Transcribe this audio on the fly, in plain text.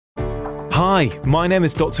Hi, my name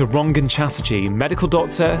is Dr. Rangan Chatterjee, medical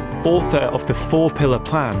doctor, author of The 4-Pillar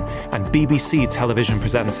Plan and BBC television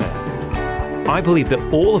presenter. I believe that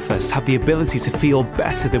all of us have the ability to feel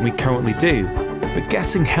better than we currently do, but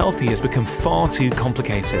getting healthy has become far too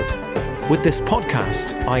complicated. With this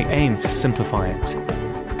podcast, I aim to simplify it.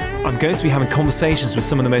 I'm going to be having conversations with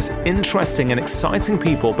some of the most interesting and exciting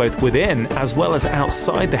people both within as well as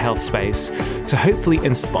outside the health space to hopefully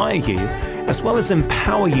inspire you as well as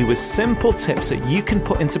empower you with simple tips that you can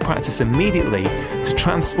put into practice immediately to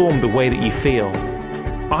transform the way that you feel.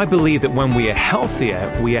 I believe that when we are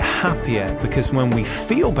healthier, we are happier because when we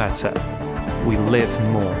feel better, we live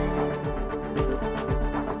more.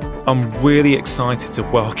 I'm really excited to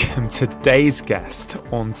welcome today's guest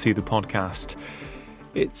onto the podcast.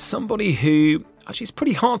 It's somebody who actually is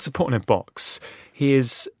pretty hard to put in a box. He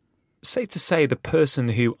is, safe to say, the person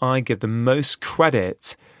who I give the most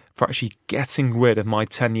credit for actually getting rid of my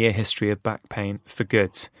 10-year history of back pain for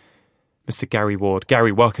good. Mr. Gary Ward.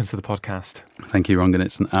 Gary, welcome to the podcast. Thank you, Rangan.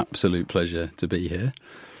 It's an absolute pleasure to be here.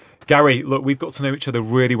 Gary, look, we've got to know each other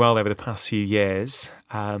really well over the past few years.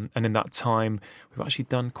 And in that time, we've actually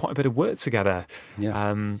done quite a bit of work together. Yeah.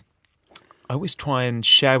 I always try and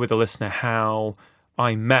share with the listener how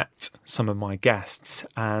I met some of my guests.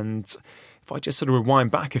 And if I just sort of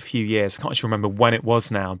rewind back a few years, I can't actually remember when it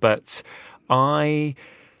was now, but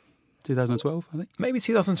 2012, I think. Maybe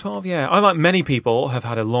 2012, yeah. I, like many people, have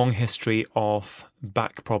had a long history of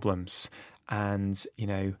back problems. And, you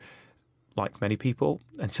know, like many people,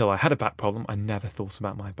 until I had a back problem, I never thought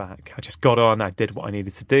about my back. I just got on, I did what I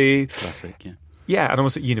needed to do. Classic, yeah. Yeah, and I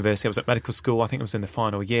was at university, I was at medical school, I think I was in the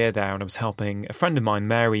final year there, and I was helping a friend of mine,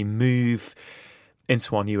 Mary, move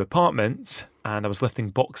into our new apartment, and I was lifting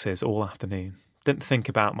boxes all afternoon. Didn't think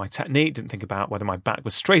about my technique, didn't think about whether my back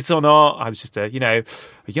was straight or not. I was just a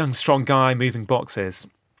young, strong guy moving boxes.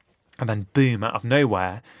 And then boom, out of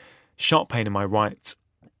nowhere, sharp pain in my right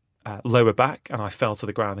lower back, and I fell to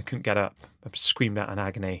the ground. I couldn't get up. I screamed out in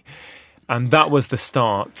agony. And that was the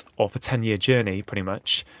start of a 10-year journey, pretty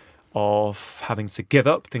much, of having to give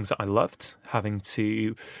up things that I loved, having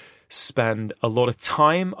to spend a lot of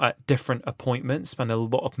time at different appointments, spend a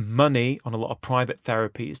lot of money on a lot of private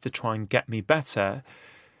therapies to try and get me better.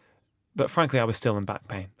 But frankly, I was still in back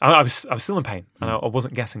pain. I was still in pain, and I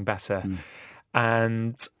wasn't getting better.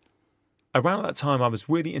 And around that time, I was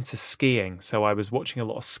really into skiing. So I was watching a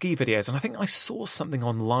lot of ski videos, and I think I saw something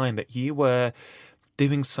online that you were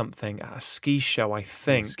doing something at a ski show, I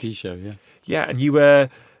think. Ski show, yeah. Yeah, and you were...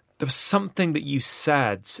 There was something that you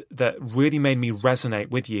said that really made me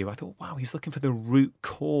resonate with you. I thought, wow, he's looking for the root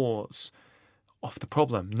cause of the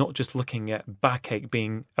problem, not just looking at backache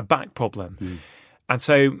being a back problem. And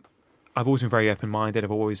so I've always been very open-minded.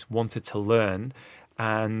 I've always wanted to learn.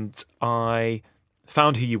 And I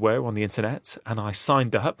found who you were on the internet, and I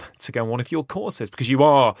signed up to go on one of your courses because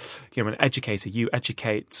you're an educator. You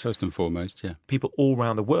educate first and foremost, yeah, people all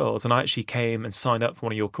around the world. And I actually came and signed up for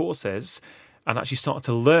one of your courses and actually started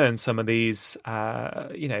to learn some of these,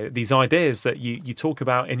 these ideas that you talk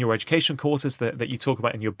about in your education courses, that you talk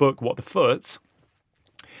about in your book, What the Foot.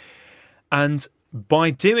 And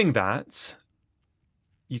by doing that,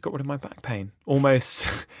 you got rid of my back pain almost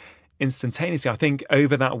instantaneously. I think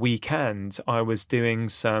over that weekend, I was doing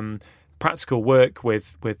some practical work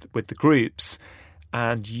with the groups,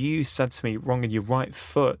 and you said to me, Rangan, your right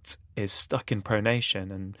foot is stuck in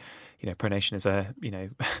pronation. And pronation is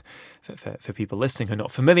for people listening who are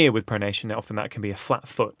not familiar with pronation, often that can be a flat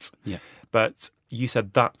foot. Yeah. But you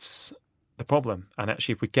said that's the problem. And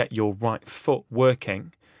actually, if we get your right foot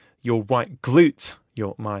working, your right glute,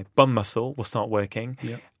 my bum muscle will start working.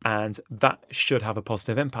 Yeah. And that should have a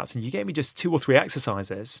positive impact. And you gave me just 2 or 3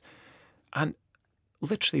 exercises. And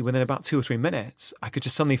literally within about 2 or 3 minutes, I could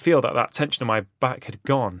just suddenly feel that tension in my back had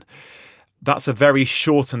gone. That's a very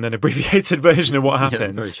shortened and abbreviated version of what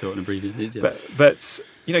happened. Yeah, very short and abbreviated, yeah. But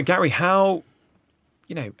Gary, how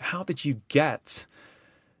did you get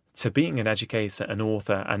to being an educator, an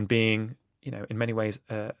author, and being, in many ways,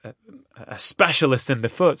 a specialist in the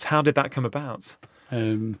foot? How did that come about?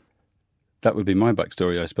 That would be my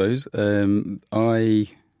backstory, I suppose. I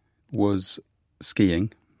was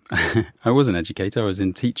skiing. I was an educator. I was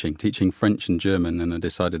in teaching French and German, and I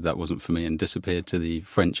decided that wasn't for me and disappeared to the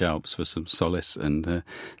French Alps for some solace and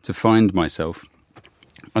to find myself,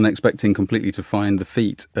 unexpecting completely to find the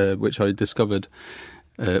feet, which I discovered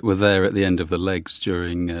were there at the end of the legs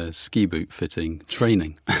during ski boot fitting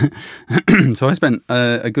training. So I spent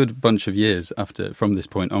a good bunch of years from this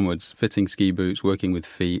point onwards fitting ski boots, working with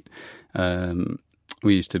feet.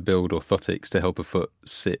 We used to build orthotics to help a foot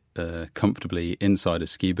sit comfortably inside a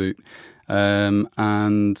ski boot.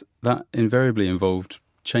 And that invariably involved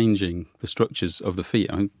changing the structures of the feet.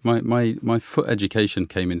 I mean, my foot education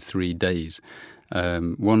came in 3 days.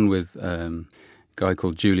 One with a guy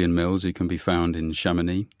called Julian Mills, who can be found in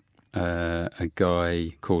Chamonix, a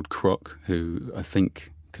guy called Croc, who I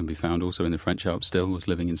think can be found also in the French Alps still, was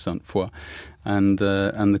living in Sainte-Foy, and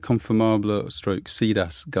the Conformable stroke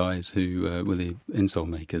CEDAS guys who were the insole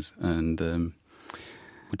makers, and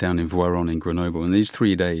were down in Voiron in Grenoble. And these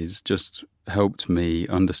 3 days just helped me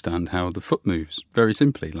understand how the foot moves, very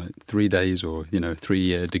simply, like 3 days or,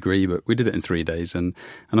 3-year degree, but we did it in 3 days, and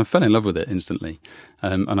I fell in love with it instantly.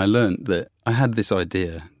 And I learned that I had this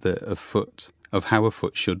idea that of how a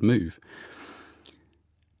foot should move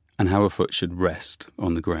and how a foot should rest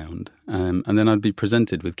on the ground. And then I'd be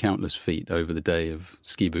presented with countless feet over the day of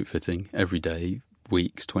ski boot fitting, every day,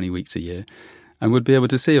 weeks, 20 weeks a year, and would be able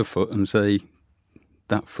to see a foot and say,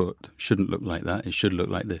 that foot shouldn't look like that, it should look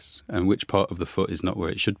like this, and which part of the foot is not where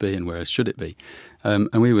it should be and where should it be. And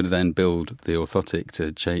we would then build the orthotic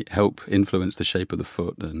to help influence the shape of the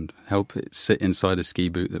foot and help it sit inside a ski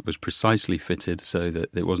boot that was precisely fitted so that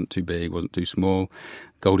it wasn't too big, wasn't too small.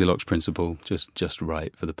 Goldilocks principle, just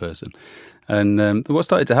right for the person. And what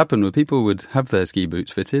started to happen was people would have their ski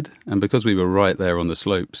boots fitted, and because we were right there on the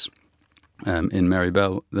slopes in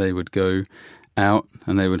Méribel, they would go out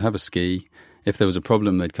and they would have a ski. If there was a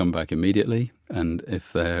problem, they'd come back immediately. And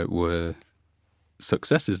if there were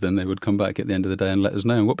successes, then they would come back at the end of the day and let us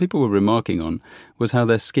know. And what people were remarking on was how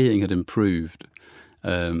their skiing had improved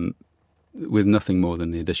with nothing more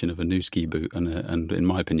than the addition of a new ski boot and in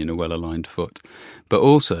my opinion, a well-aligned foot. But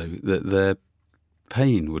also that their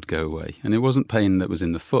pain would go away. And it wasn't pain that was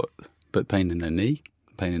in the foot, but pain in their knee,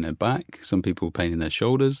 pain in their back, some people pain in their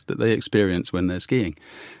shoulders that they experience when they're skiing.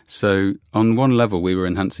 So on one level, we were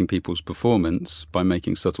enhancing people's performance by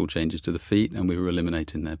making subtle changes to the feet, and we were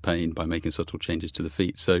eliminating their pain by making subtle changes to the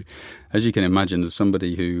feet. So as you can imagine, as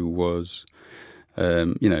somebody who was,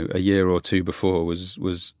 a year or two before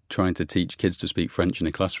was trying to teach kids to speak French in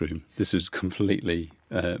a classroom, this was completely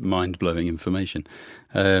mind-blowing information.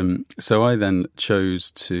 So I then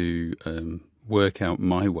chose to work out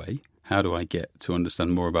my way. How do I get to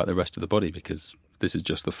understand more about the rest of the body? Because this is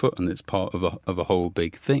just the foot and it's part of a whole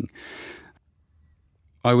big thing.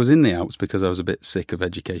 I was in the Alps because I was a bit sick of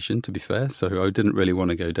education, to be fair, so I didn't really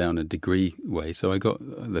want to go down a degree way, so I got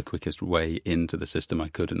the quickest way into the system I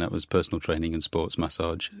could, and that was personal training and sports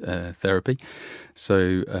massage therapy.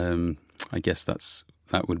 So I guess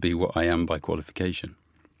that would be what I am by qualification.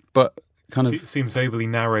 But it seems overly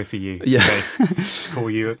narrow for you today. Just call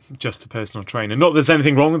you just a personal trainer. Not that there's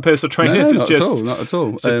anything wrong with personal trainers. Not at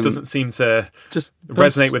all. It just doesn't seem to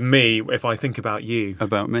resonate with me if I think about you.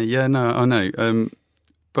 About me, yeah, no, I know.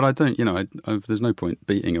 But I don't, there's no point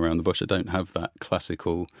beating around the bush. I don't have that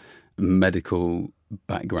classical medical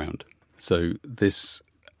background. So this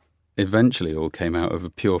eventually all came out of a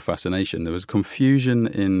pure fascination. There was confusion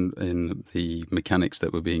in the mechanics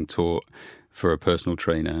that were being taught for a personal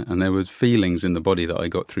trainer, and there was feelings in the body that I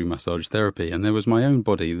got through massage therapy, and there was my own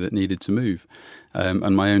body that needed to move,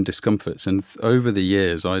 and my own discomforts. And over the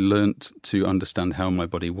years, I learnt to understand how my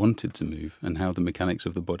body wanted to move and how the mechanics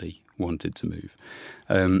of the body wanted to move,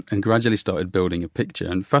 and gradually started building a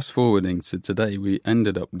picture. And fast forwarding to today, we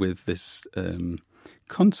ended up with this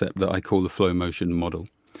concept that I call the flow motion model.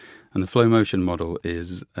 And the flow motion model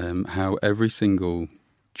is how every single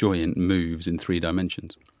joint moves in 3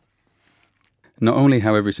 dimensions. Not only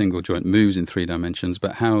how every single joint moves in 3 dimensions,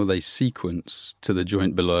 but how they sequence to the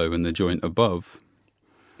joint below and the joint above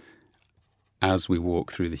as we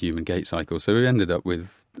walk through the human gait cycle. So we ended up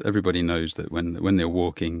with, everybody knows that when they're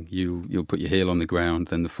walking, you'll put your heel on the ground,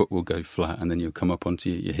 then the foot will go flat, and then you'll come up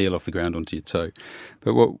onto your heel off the ground onto your toe.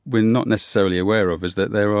 But what we're not necessarily aware of is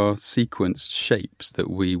that there are sequenced shapes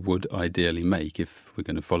that we would ideally make if we're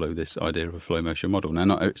going to follow this idea of a flow motion model.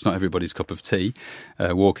 Now, it's not everybody's cup of tea.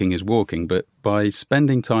 Walking is walking, but by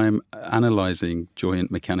spending time analysing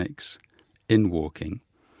joint mechanics in walking,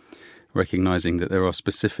 recognising that there are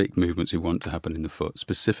specific movements we want to happen in the foot,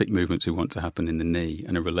 specific movements we want to happen in the knee,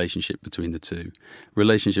 and a relationship between the two,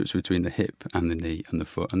 relationships between the hip and the knee and the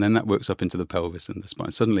foot, and then that works up into the pelvis and the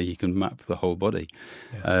spine. Suddenly you can map the whole body.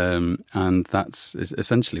 Yeah. And that's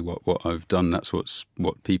essentially what I've done. That's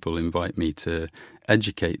what people invite me to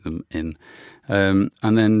educate them in. And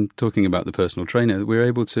then talking about the personal trainer, we're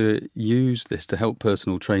able to use this to help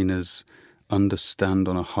personal trainers understand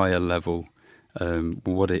on a higher level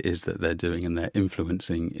what it is that they're doing and they're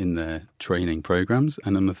influencing in their training programs.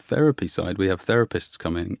 And on the therapy side, we have therapists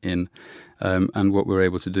coming in, and what we're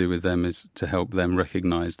able to do with them is to help them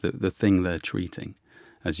recognize that the thing they're treating,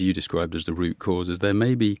 as you described as the root cause, is there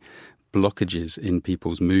may be blockages in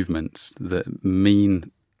people's movements that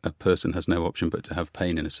mean a person has no option but to have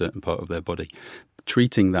pain in a certain part of their body.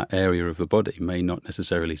 Treating that area of the body may not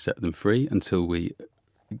necessarily set them free until we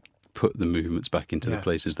put the movements back into the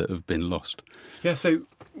places that have been lost. Yeah, so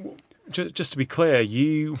just to be clear,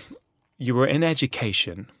 you were in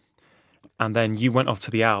education and then you went off to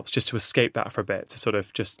the Alps just to escape that for a bit, to sort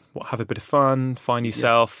of just have a bit of fun, find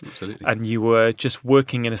yourself. Yeah, absolutely. And you were just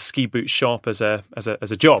working in a ski boot shop as a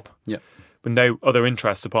job. Yeah. With no other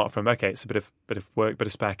interest apart from, okay, it's a bit of work, bit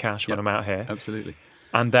of spare cash when I'm out here. Absolutely.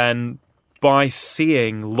 And then by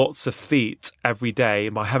seeing lots of feet every day,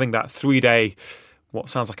 by having that 3-day, what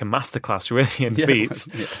sounds like a masterclass really in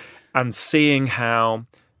feet, and seeing how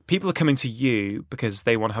people are coming to you because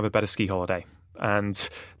they want to have a better ski holiday and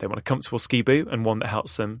they want a comfortable ski boot and one that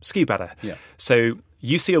helps them ski better. Yeah. So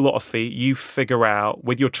you see a lot of feet, you figure out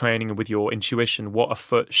with your training and with your intuition what a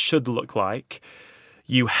foot should look like.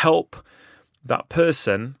 You help that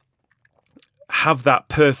person have that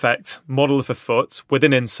perfect model of a foot with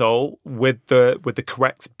an insole, with the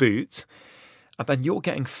correct boot, and then you're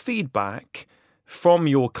getting feedback from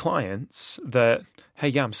your clients that, hey,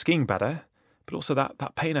 yeah, I'm skiing better, but also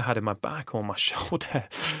that pain I had in my back or my shoulder,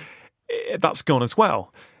 that's gone as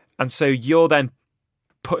well. And so you're then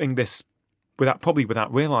putting this,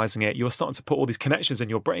 without realizing it, you're starting to put all these connections in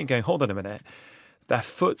your brain going, hold on a minute, their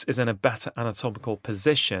foot is in a better anatomical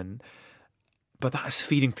position, but that is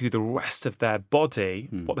feeding through the rest of their body.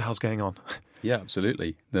 What the hell's going on? Yeah,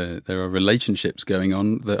 absolutely. There are relationships going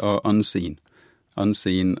on that are unseen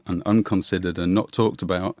and unconsidered and not talked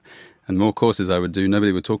about. And more courses I would do,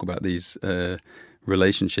 nobody would talk about these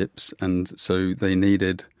relationships, and so they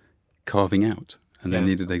needed carving out and they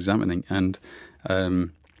needed examining. And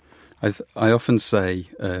I often say,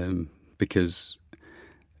 because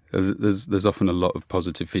there's often a lot of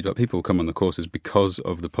positive feedback. People come on the courses because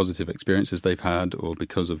of the positive experiences they've had or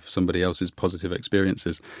because of somebody else's positive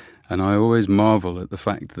experiences. And I always marvel at the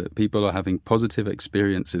fact that people are having positive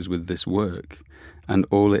experiences with this work, and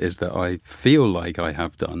all it is that I feel like I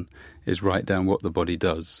have done is write down what the body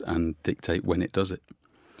does and dictate when it does it.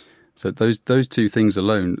 So those two things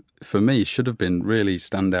alone, for me, should have been really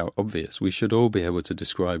standout obvious. We should all be able to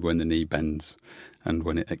describe when the knee bends and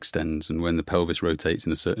when it extends and when the pelvis rotates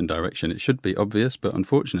in a certain direction. It should be obvious, but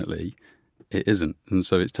unfortunately it isn't. And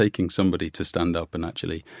so it's taking somebody to stand up and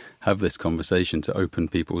actually have this conversation to open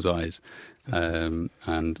people's eyes, and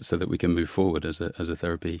so that we can move forward as a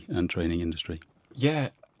therapy and training industry. Yeah,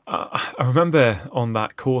 I remember on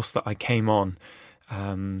that course that I came on,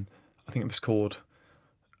 I think it was called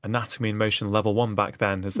Anatomy in Motion Level 1 back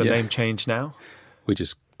then. Has the name changed now?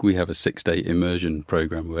 We have a 6-day immersion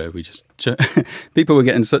program where we just people were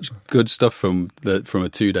getting such good stuff from a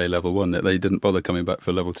 2-day level 1 that they didn't bother coming back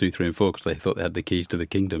for level 2, 3 and 4 because they thought they had the keys to the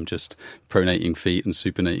kingdom, just pronating feet and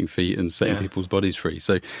supinating feet and setting people's bodies free.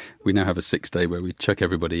 So we now have a 6-day where we chuck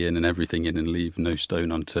everybody in and everything in and leave no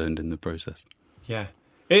stone unturned in the process. Yeah,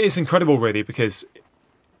 it is incredible really, because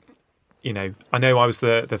I know I was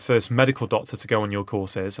the first medical doctor to go on your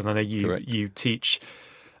courses, and I know you teach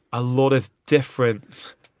a lot of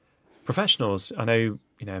different professionals. I know,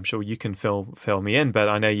 I'm sure you can fill me in, but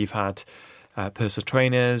I know you've had personal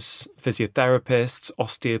trainers, physiotherapists,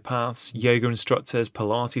 osteopaths, yoga instructors,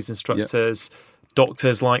 Pilates instructors,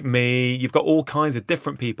 doctors like me. You've got all kinds of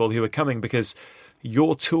different people who are coming because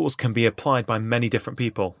your tools can be applied by many different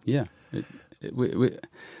people. Yeah.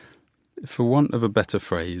 For want of a better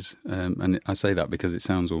phrase, and I say that because it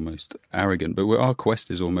sounds almost arrogant, but our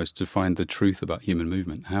quest is almost to find the truth about human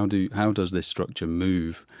movement. How does this structure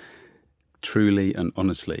move truly and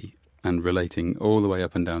honestly, and relating all the way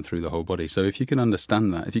up and down through the whole body? So if you can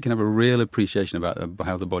understand that, if you can have a real appreciation about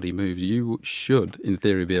how the body moves, you should, in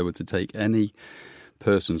theory, be able to take any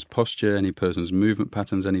person's posture, any person's movement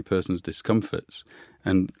patterns, any person's discomforts,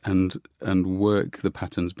 and work the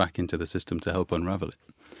patterns back into the system to help unravel it.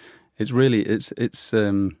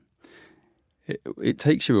 It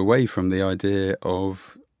takes you away from the idea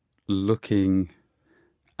of looking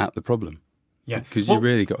at the problem. Yeah, because you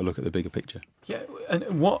really got to look at the bigger picture. Yeah,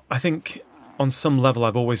 and what I think on some level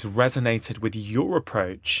I've always resonated with your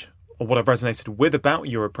approach, or what I've resonated with about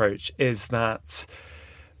your approach, is that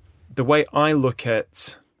the way I look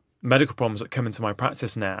at medical problems that come into my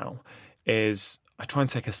practice now is I try and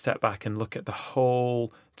take a step back and look at the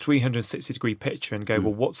whole 360-degree picture and go,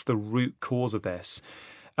 well, what's the root cause of this?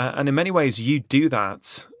 And in many ways, you do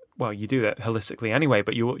that. Well, you do that holistically anyway,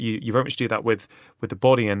 but you very much do that with the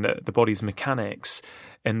body and the body's mechanics,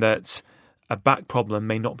 in that a back problem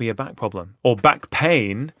may not be a back problem, or back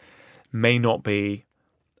pain may not be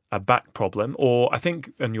a back problem. Or I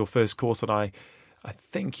think in your first course that I I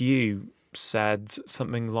think you said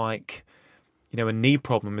something like, a knee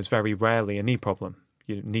problem is very rarely a knee problem.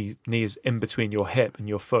 Your knee is in between your hip and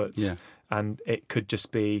your foot, and it could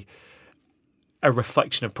just be a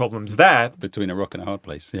reflection of problems there. Between a rock and a hard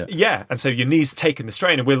place, Yeah, and so your knee's taking the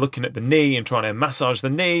strain, and we're looking at the knee and trying to massage the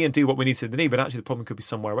knee and do what we need to the knee, but actually the problem could be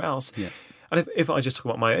somewhere else. Yeah. And if I just talk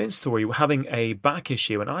about my own story, we're having a back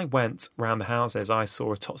issue, and I went around the houses. I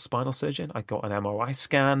saw a top spinal surgeon. I got an MRI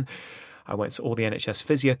scan. I went to all the NHS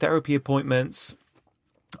physiotherapy appointments.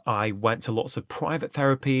 I went to lots of private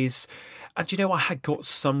therapies. And, I had got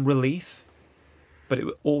some relief, but it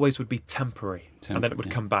always would be temporary and then it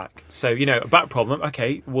would come back. So, a back problem,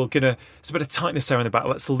 okay, there's a bit of tightness there in the back.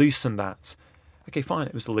 Let's loosen that. Okay, fine,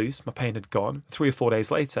 it was loose. My pain had gone. 3 or 4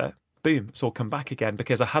 days later, boom, it's all come back again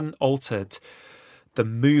because I hadn't altered the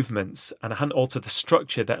movements and I hadn't altered the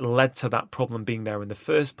structure that led to that problem being there in the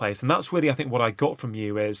first place. And that's really, I think, what I got from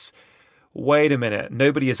you is, wait a minute,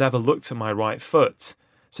 nobody has ever looked at my right foot.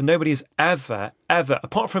 So nobody has ever,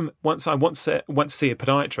 apart from once I went to see a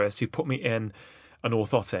podiatrist who put me in an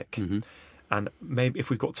orthotic. Mm-hmm. And maybe if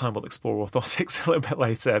we've got time, we'll explore orthotics a little bit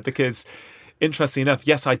later because, interestingly enough,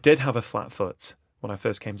 yes, I did have a flat foot when I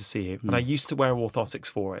first came to see you. And I used to wear orthotics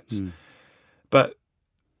for it. But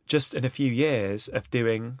just in a few years of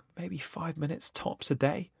doing maybe 5 minutes tops a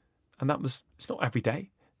day, and it's not every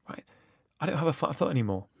day, right? I don't have a flat foot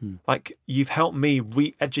anymore. Like, you've helped me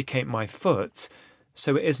re-educate my foot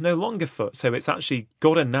so it is no longer foot. So it's actually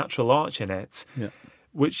got a natural arch in it,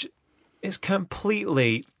 which is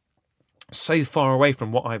completely so far away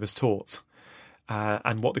from what I was taught.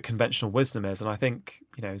 And what the conventional wisdom is. And I think,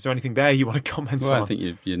 is there anything there you want to comment on? Well, I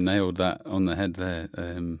think you nailed that on the head there.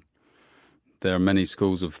 There are many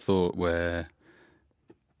schools of thought where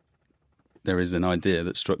there is an idea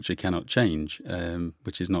that structure cannot change,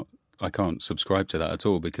 which is not, I can't subscribe to that at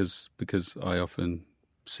all because I often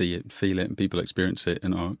see it, feel it, and people experience it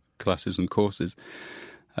in our classes and courses.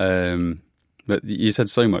 But you said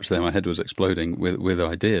so much there, my head was exploding with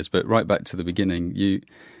ideas. But right back to the beginning,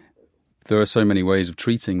 there are so many ways of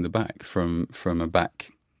treating the back, from a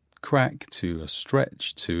back crack to a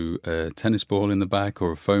stretch to a tennis ball in the back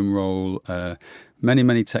or a foam roll.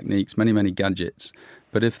 Many techniques, many gadgets.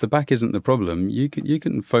 But if the back isn't the problem, you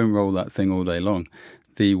can foam roll that thing all day long.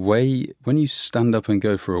 The way when you stand up and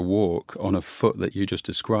go for a walk on a foot that you just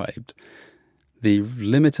described, the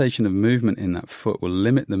limitation of movement in that foot will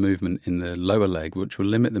limit the movement in the lower leg, which will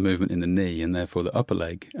limit the movement in the knee and therefore the upper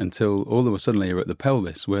leg, until all of a sudden you're at the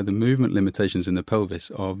pelvis, where the movement limitations in the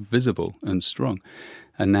pelvis are visible and strong.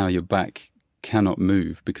 And now your back cannot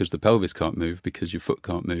move because the pelvis can't move because your foot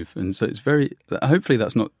can't move. And so hopefully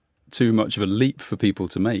that's not too much of a leap for people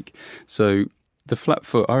to make. So the flat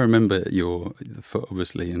foot, I remember your foot,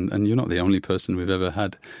 obviously, and you're not the only person we've ever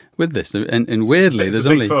had with this. And weirdly, there's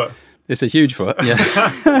only... Foot. It's a huge foot, yeah.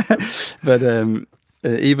 But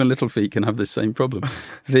even little feet can have this same problem.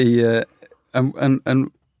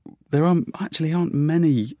 And there aren't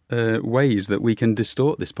many ways that we can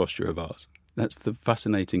distort this posture of ours. That's the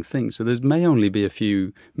fascinating thing. So there may only be a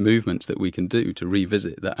few movements that we can do to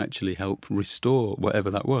revisit that actually help restore whatever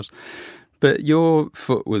that was. But your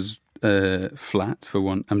foot was flat, for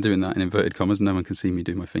one. I'm doing that in inverted commas. No one can see me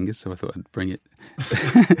do my fingers, so I thought I'd bring it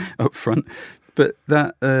up front. But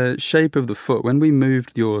that shape of the foot, when we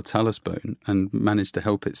moved your talus bone and managed to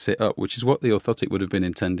help it sit up, which is what the orthotic would have been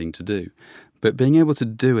intending to do, but being able to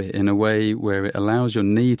do it in a way where it allows your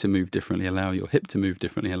knee to move differently, allow your hip to move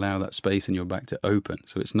differently, allow that space in your back to open,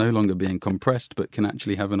 so it's no longer being compressed but can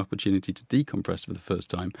actually have an opportunity to decompress for the first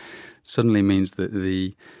time, suddenly means that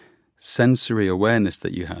the sensory awareness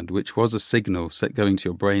that you had, which was a signal going to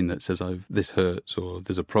your brain that says, this hurts or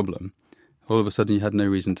there's a problem, all of a sudden you had no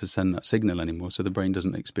reason to send that signal anymore, so the brain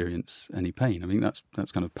doesn't experience any pain. I mean, that's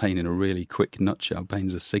kind of pain in a really quick nutshell.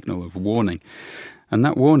 Pain's a signal of warning. And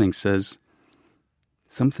that warning says,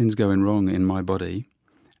 something's going wrong in my body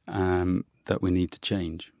that we need to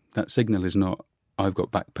change. That signal is not, I've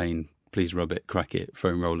got back pain, please rub it, crack it,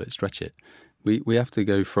 foam roll it, stretch it. We have to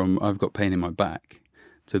go from, I've got pain in my back,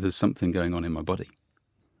 to there's something going on in my body.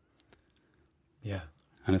 Yeah.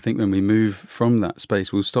 And I think when we move from that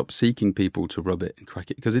space, we'll stop seeking people to rub it and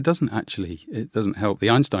crack it, because it doesn't help. The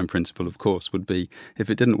Einstein principle, of course, would be if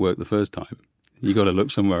it didn't work the first time, you got to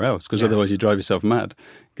look somewhere else, because otherwise you drive yourself mad,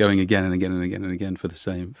 going again and again and again and again for the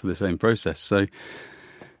same process. So,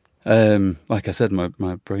 like I said, my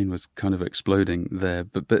brain was kind of exploding there.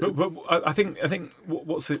 But I think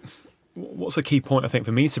what's a key point I think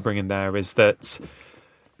for me to bring in there is that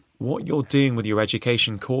what you're doing with your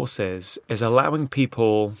education courses is allowing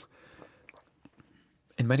people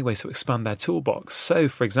in many ways to expand their toolbox. So,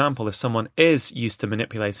 for example, if someone is used to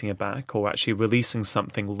manipulating a back or actually releasing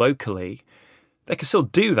something locally, they can still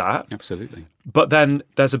do that. Absolutely. But then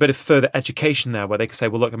there's a bit of further education there where they can say,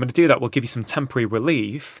 well, look, I'm going to do that. We'll give you some temporary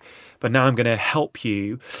relief, but now I'm going to help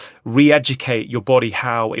you re-educate your body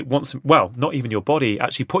how it wants, well, not even your body,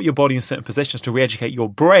 actually put your body in certain positions to re-educate your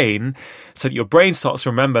brain so that your brain starts to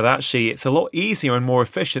remember that actually it's a lot easier and more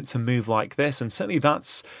efficient to move like this. And certainly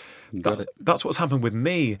that's what's happened with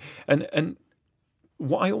me. And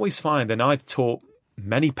what I always find, and I've taught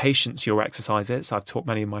many patients your exercises, I've taught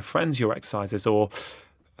many of my friends your exercises, or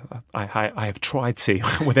I have tried to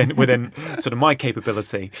within sort of my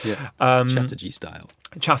capability. Yeah.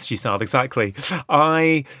 Chatterjee style, exactly.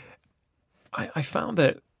 I found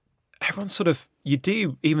that everyone sort of, you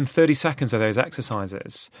do even 30 seconds of those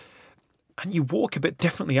exercises and you walk a bit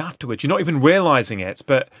differently afterwards. You're not even realizing it,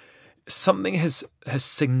 but something has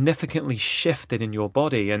significantly shifted in your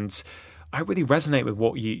body. And I really resonate with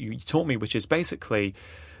what you taught me, which is basically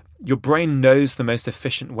your brain knows the most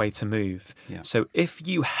efficient way to move. Yeah. So if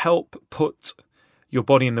you help put your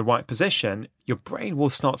body in the right position, your brain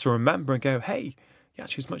will start to remember and go, hey,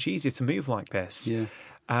 actually it's much easier to move like this. Yeah.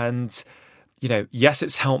 And, yes,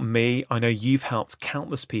 it's helped me. I know you've helped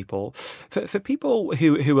countless people. For people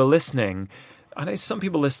who are listening, I know some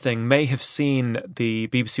people listening may have seen the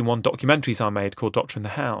BBC One documentaries I made called Doctor in the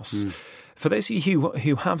House. For those of you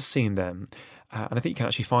who have seen them, and I think you can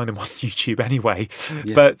actually find them on YouTube anyway,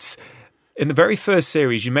 but in the very first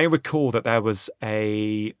series, you may recall that there was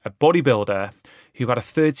a bodybuilder who had a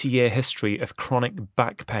 30-year history of chronic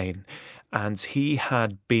back pain. And he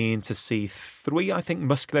had been to see 3, I think,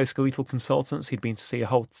 musculoskeletal consultants. He'd been to see a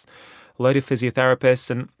whole load of physiotherapists.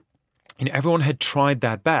 And everyone had tried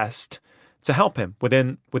their best to help him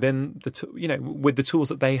within the with the tools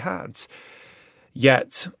that they had.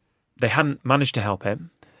 Yet they hadn't managed to help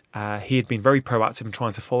him. He had been very proactive in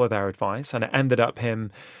trying to follow their advice, and it ended up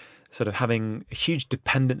him sort of having a huge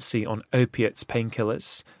dependency on opiates,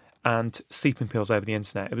 painkillers, and sleeping pills over the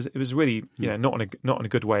internet. It was really not in a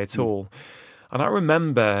good way at all. And I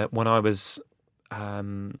remember when I was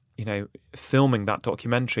filming that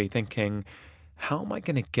documentary, thinking, how am I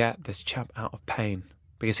going to get this chap out of pain?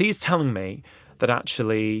 Because he's telling me that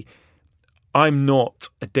actually I'm not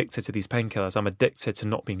addicted to these painkillers. I'm addicted to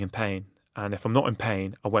not being in pain. And if I'm not in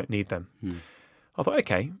pain, I won't need them. I thought,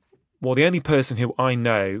 okay, well, the only person who I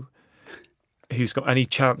know who's got any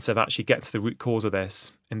chance of actually getting to the root cause of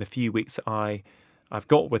this in the few weeks that I've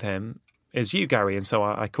got with him is you, Gary. And so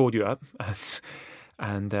I called you up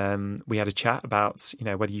and we had a chat about,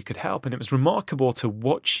 whether you could help. And it was remarkable to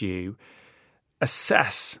watch you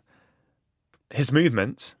assess his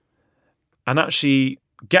movement and actually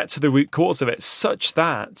get to the root cause of it such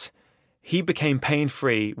that he became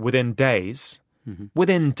pain-free within days.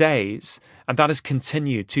 Within days, and that has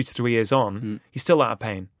continued 2 to 3 years on. He's still out of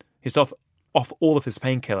pain. He's off all of his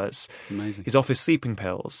painkillers. Amazing. He's off his sleeping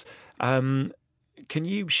pills. Can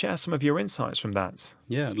you share some of your insights from that?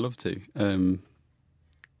 Yeah, I'd love to.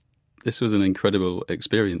 This was an incredible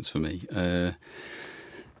experience for me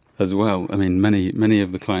as well. I mean, many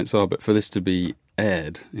of the clients are, but for this to be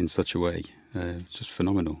aired in such a way, it's just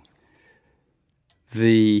phenomenal.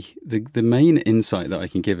 The main insight that I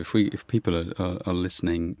can give, if people are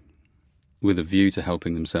listening with a view to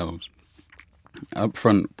helping themselves, up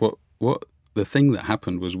front, what the thing that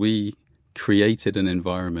happened was we created an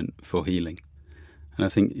environment for healing, and I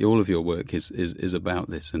think all of your work is about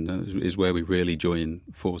this, and is where we really join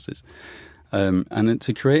forces. And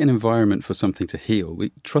to create an environment for something to heal,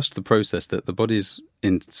 we trust the process that the body's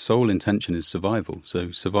sole intention is survival.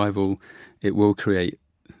 So survival, it will create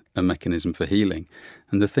a mechanism for healing.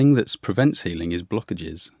 And the thing that prevents healing is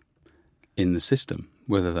blockages in the system,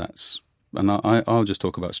 whether that's, and I'll just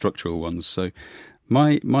talk about structural ones. So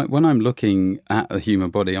when I'm looking at a human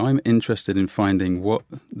body, I'm interested in finding what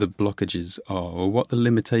the blockages are or what the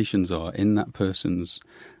limitations are in that person's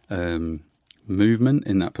movement,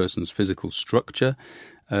 in that person's physical structure,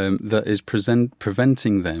 that is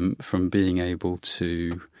preventing them from being able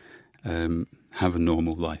to have a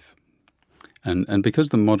normal life. And because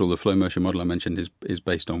the flow motion model I mentioned is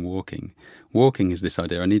based on walking. Walking is this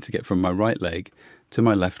idea, I need to get from my right leg to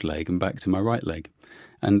my left leg and back to my right leg.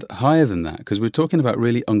 And higher than that, because we're talking about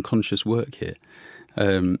really unconscious work here.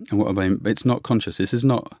 And what I mean, it's not conscious. This is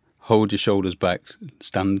not hold your shoulders back,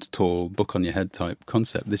 stand tall, book on your head type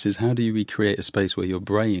concept. This is how do we create a space where your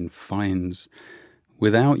brain finds,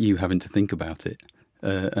 without you having to think about it,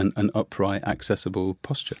 an upright, accessible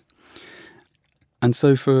posture. And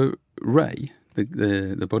so for Ray,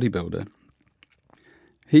 the bodybuilder,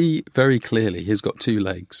 he very clearly has got 2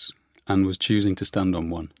 legs and was choosing to stand on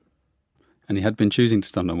one. And he had been choosing to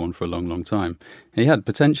stand on one for a long, long time. He had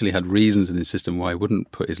potentially had reasons in his system why he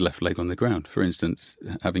wouldn't put his left leg on the ground. For instance,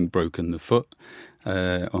 having broken the foot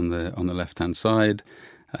on the left-hand side.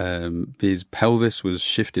 His pelvis was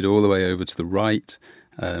shifted all the way over to the right,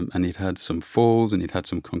 and he'd had some falls and he'd had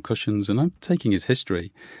some concussions. And I'm taking his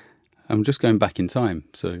history. I'm just going back in time.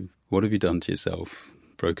 So what have you done to yourself?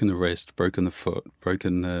 Broken the wrist, broken the foot,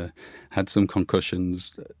 had some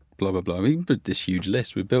concussions, blah, blah, blah. We put this huge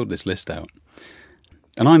list. We built this list out.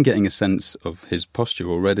 And I'm getting a sense of his posture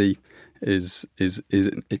already is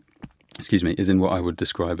in what I would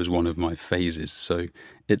describe as one of my phases. So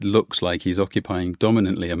it looks like he's occupying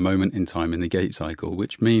dominantly a moment in time in the gait cycle,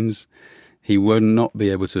 which means he will not be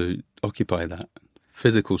able to occupy that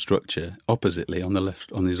physical structure oppositely on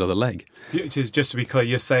his other leg. Just to be clear,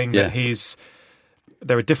 you're saying that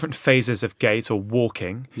there are different phases of gait or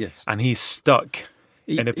walking, yes, and he's stuck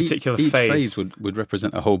in a particular each phase. Each phase would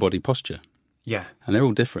represent a whole body posture. Yeah. And they're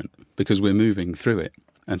all different because we're moving through it.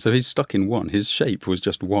 And so he's stuck in one. His shape was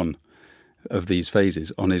just one of these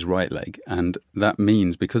phases on his right leg. And that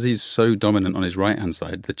means because he's so dominant on his right-hand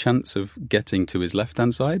side, the chance of getting to his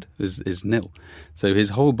left-hand side is nil. So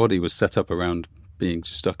his whole body was set up around being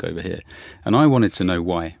stuck over here. And I wanted to know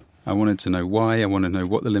why. I wanted to know why. I want to know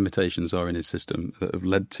what the limitations are in his system that have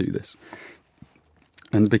led to this.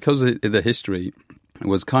 And because the history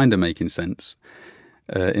was kind of making sense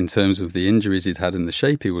in terms of the injuries he'd had and the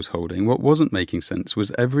shape he was holding, what wasn't making sense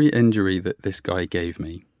was every injury that this guy gave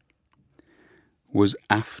me was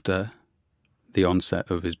after the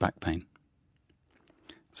onset of his back pain.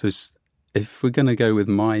 So if we're going to go with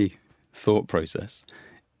my thought process,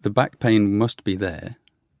 the back pain must be there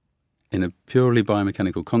in a purely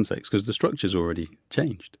biomechanical context because the structure's already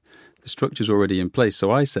changed. The structure's already in place.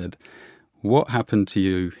 So I said, what happened to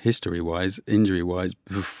you history-wise, injury-wise,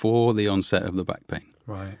 before the onset of the back pain?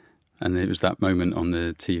 Right. And it was that moment on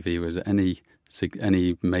the TV. Was there any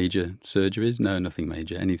major surgeries? No, nothing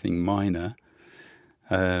major. Anything minor?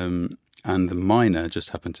 And the minor just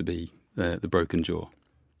happened to be the broken jaw.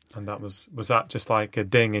 And that was that just like a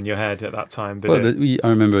ding in your head at that time? I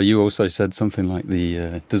remember you also said something like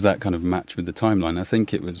does that kind of match with the timeline? I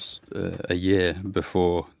think it was a year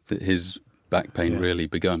before his back pain really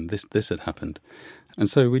begun. This had happened. And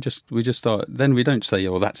so we just start. Then we don't say,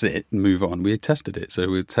 "Oh, that's it," and move on. We tested it. So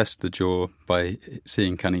we test the jaw by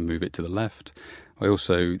seeing can he move it to the left. I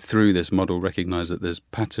also, through this model, recognise that there's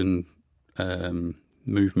pattern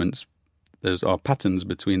movements. There are patterns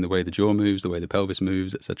between the way the jaw moves, the way the pelvis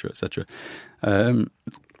moves, etc., etc.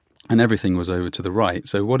 And everything was over to the right.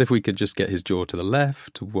 So what if we could just get his jaw to the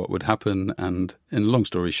left? What would happen? And in long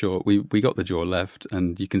story short, we got the jaw left,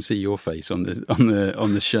 and you can see your face on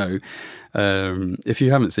the show. If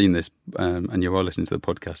you haven't seen this and you are listening to the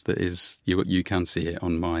podcast, that is you can see it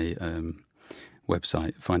on my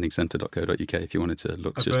website, findingcentre.co.uk, if you wanted to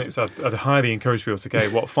look. So I'd highly encourage people to go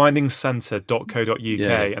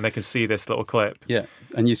findingcentre.co.uk and they can see this little clip. Yeah,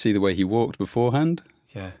 and you see the way he walked beforehand.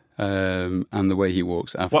 Yeah. And the way he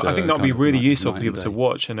walks after. Well, I think that would be really useful for people to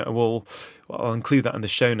watch, and I'll include that in the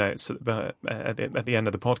show notes at the end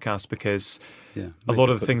of the podcast because a lot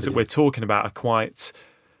of the things that we're talking about are quite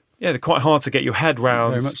they're quite hard to get your head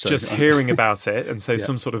round just hearing about it, and so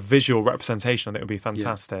some sort of visual representation I think would be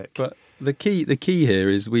fantastic. Yeah. But the key here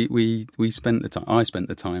is I spent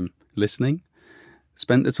the time listening.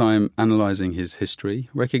 Spent the time analysing his history,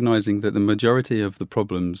 recognising that the majority of the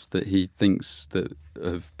problems that he thinks that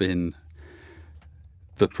have been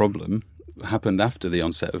the problem happened after the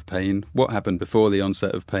onset of pain. What happened before the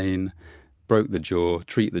onset of pain? Broke the jaw,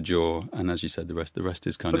 treat the jaw, and as you said, the rest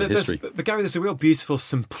is kind of history. But Gary, there's a real beautiful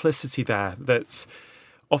simplicity there that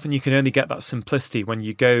often you can only get that simplicity when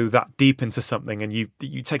you go that deep into something and you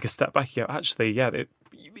take a step back. You go, actually,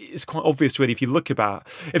 it's quite obvious really if you look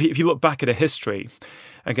back at a history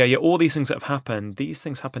and go, all these things that have happened, these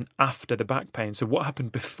things happen after the back pain. So what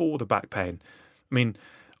happened before the back pain? I mean,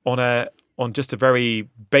 on just a very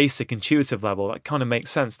basic intuitive level, that kind of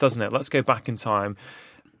makes sense, doesn't it? Let's go back in time.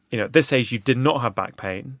 At this age you did not have back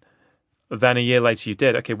pain. Then a year later you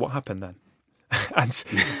did. Okay, what happened then? And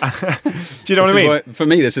do you know what I mean? For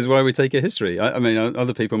me, this is why we take a history. I mean,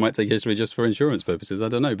 other people might take history just for insurance purposes. I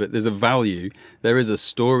don't know, but there's a value. There is a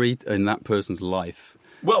story in that person's life.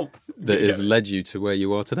 That has led you to where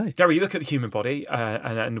you are today. Gary, you look at the human body,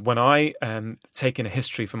 and when I take in a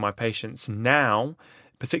history from my patients now,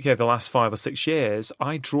 particularly over the last 5 or 6 years,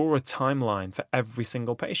 I draw a timeline for every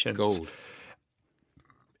single patient. Gold.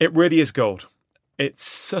 It really is gold. It's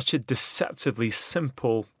such a deceptively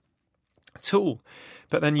simple tool,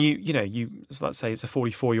 But then so let's say it's a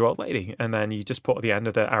 44-year-old lady, and then you just put at the end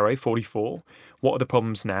of the arrow 44. What are the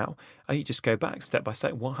problems now? And you just go back step by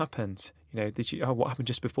step. What happened? What happened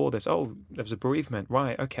just before this? Oh, there was a bereavement.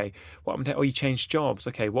 Right. Okay. What happened here? Oh, you changed jobs.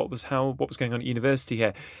 Okay. What was going on at university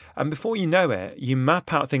here? And before you know it, you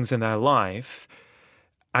map out things in their life,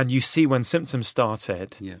 and you see when symptoms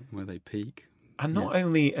started. Yeah, where they peak. And not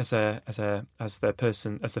only as the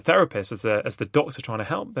therapist, as the doctor trying to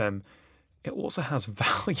help them, it also has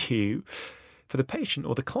value for the patient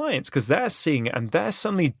or the clients, because they're seeing it and they're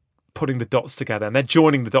suddenly putting the dots together and they're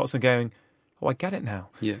joining the dots and going, "Oh, I get it now."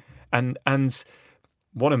 Yeah. And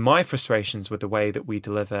one of my frustrations with the way that we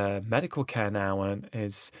deliver medical care now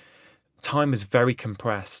is time is very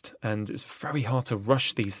compressed, and it's very hard to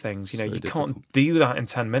rush these things. You can't do that in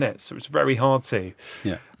 10 minutes, so it's very hard to.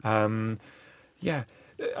 Yeah.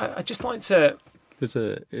 I'd just like to.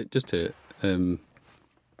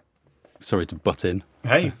 Sorry to butt in.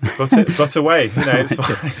 Hey, butt away. It's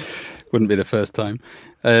fine. Wouldn't be the first time.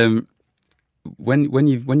 When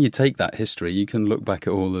you take that history, you can look back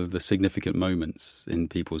at all of the significant moments in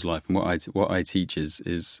people's life. And what I teach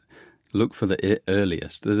is look for the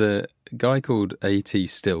earliest. There's a guy called A.T.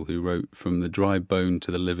 Still who wrote From the Dry Bone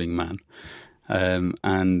to the Living Man.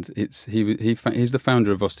 And he's the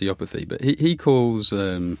founder of osteopathy, but he calls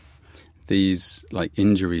these like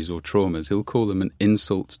injuries or traumas, he'll call them an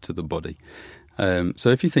insult to the body. So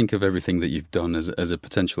if you think of everything that you've done as a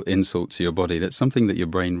potential insult to your body, that's something that your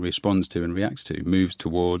brain responds to and reacts to, moves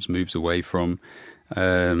towards, moves away from,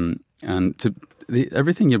 everything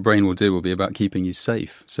your brain will do will be about keeping you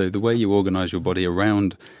safe. So the way you organise your body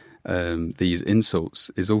around these insults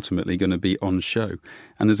is ultimately going to be on show.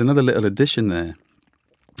 And there's another little addition there,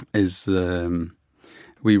 is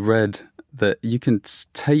we read that you can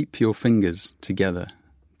tape your fingers together,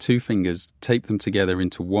 2 fingers, tape them together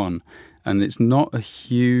into one, and it's not a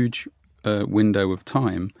huge window of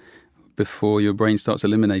time before your brain starts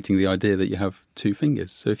eliminating the idea that you have 2 fingers.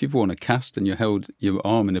 So if you've worn a cast and you held your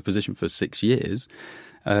arm in a position for 6 years,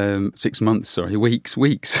 6 months, weeks,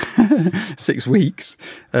 6 weeks.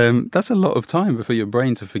 That's a lot of time for your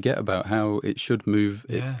brain to forget about how it should move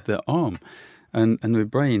the arm. And the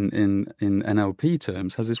brain, in NLP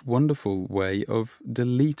terms, has this wonderful way of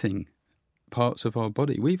deleting parts of our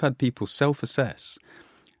body. We've had people self-assess,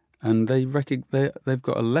 and they've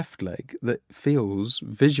got a left leg that feels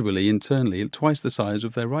visually, internally, twice the size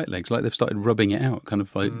of their right legs, like they've started rubbing it out, kind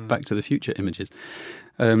of like Back to the Future images.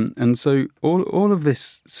 And so all of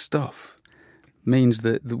this stuff means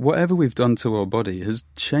that whatever we've done to our body has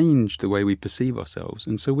changed the way we perceive ourselves.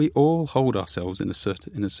 And so we all hold ourselves in a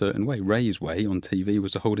certain way. Ray's way on TV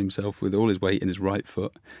was to hold himself with all his weight in his right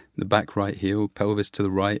foot, the back right heel, pelvis to the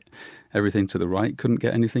right, everything to the right, couldn't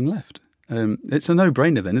get anything left. It's a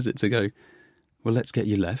no-brainer then, is it, to go, well, let's get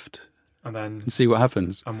you left and see what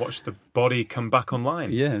happens. And watch the body come back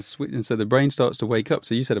online. Yes, and so the brain starts to wake up.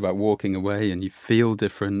 So you said about walking away and you feel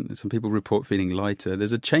different. Some people report feeling lighter.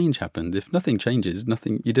 There's a change happened. If nothing changes,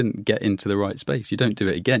 you didn't get into the right space. You don't do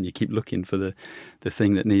it again. You keep looking for the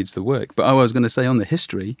thing that needs the work. But I was going to say on the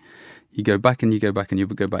history, you go back and you go back and you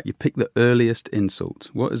go back. You pick the earliest insult.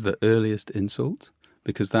 What is the earliest insult?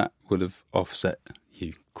 Because that would have offset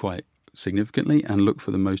you quite significantly, and look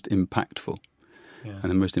for the most impactful. Yeah.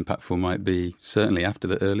 And the most impactful might be certainly after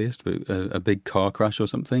the earliest, but a big car crash or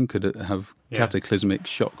something could have cataclysmic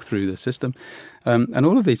shock through the system. And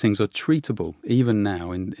all of these things are treatable. Even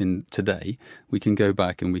now, in today, we can go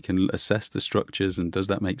back and we can assess the structures, and does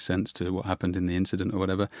that make sense to what happened in the incident or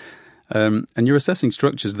whatever. And you're assessing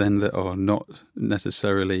structures then that are not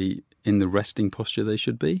necessarily in the resting posture they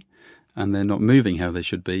should be, and they're not moving how they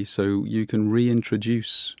should be. So you can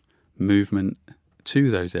reintroduce movement to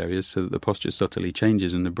those areas so that the posture subtly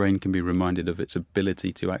changes and the brain can be reminded of its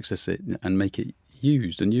ability to access it and make it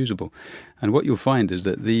used and usable. And what you'll find is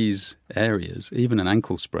that these areas, even an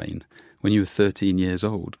ankle sprain, when you were 13 years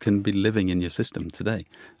old, can be living in your system today,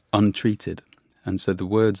 untreated. And so the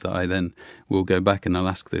words that I then will go back and I'll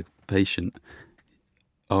ask the patient,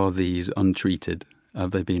 are these untreated?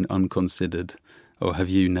 Have they been unconsidered? Or have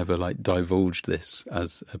you never divulged this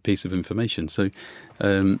as a piece of information? So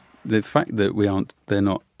the fact that they're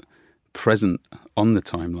not present on the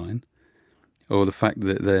timeline, or the fact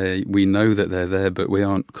that we know that they're there, but we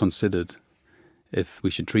aren't considered if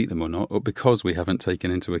we should treat them or not, or because we haven't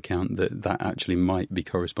taken into account that actually might be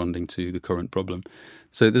corresponding to the current problem.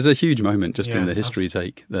 So there's a huge moment just in the history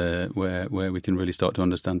take there where we can really start to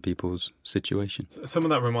understand people's situations. Some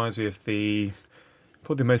of that reminds me of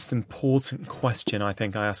probably the most important question I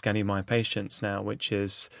think I ask any of my patients now, which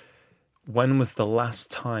is, when was the last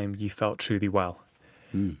time you felt truly well?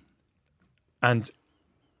 And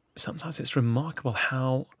sometimes it's remarkable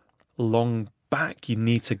how long back you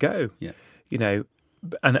need to go. Yeah. You know,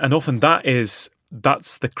 and often that's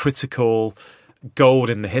the critical gold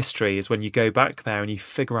in the history, is when you go back there and you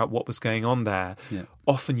figure out what was going on there. Yeah.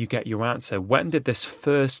 Often you get your answer. When did this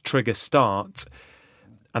first trigger start?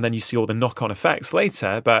 And then you see all the knock-on effects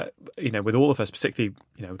later. But, you know, with all of us, particularly,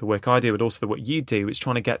 you know, the work I do, but also the what you do, it's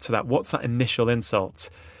trying to get to that. What's that initial insult?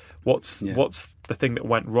 What's the thing that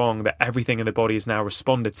went wrong that everything in the body is now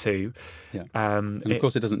responded to? Yeah. And of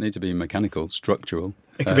course, it doesn't need to be mechanical, structural.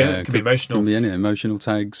 It can be emotional. It can be any emotional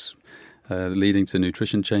tags leading to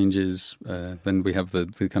nutrition changes. Then we have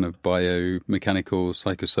the kind of biomechanical,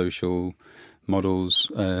 psychosocial models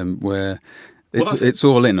where it's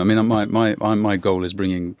all in. I mean, my goal is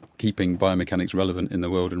keeping biomechanics relevant in the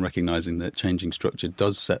world and recognizing that changing structure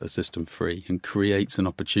does set the system free and creates an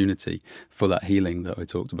opportunity for that healing that I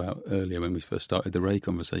talked about earlier when we first started the Ray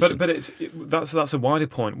conversation. But that's a wider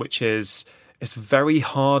point, which is it's very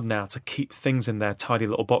hard now to keep things in their tidy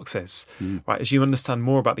little boxes, right? As you understand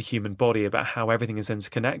more about the human body, about how everything is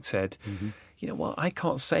interconnected. Mm-hmm. You know, well, I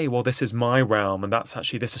can't say, well, this is my realm and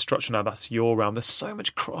this is structure now, that's your realm. There's so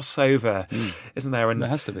much crossover, isn't there? And there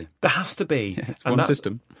has to be. There has to be. Yeah, it's one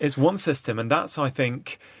system. It's one system. And that's, I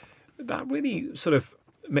think, that really sort of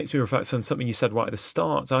makes me reflect on something you said right at the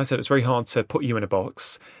start. I said it's very hard to put you in a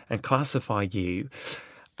box and classify you.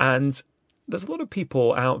 And there's a lot of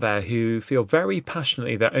people out there who feel very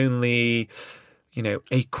passionately that only, you know,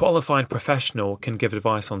 a qualified professional can give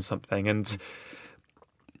advice on something. And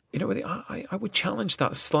you know, I would challenge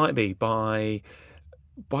that slightly by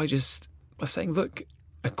saying, look,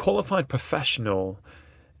 a qualified professional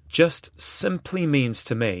just simply means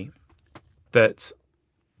to me that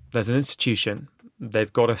there's an institution,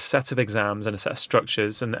 they've got a set of exams and a set of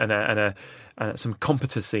structures and some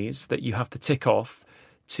competencies that you have to tick off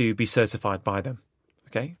to be certified by them.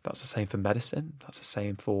 Okay, that's the same for medicine. That's the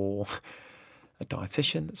same for a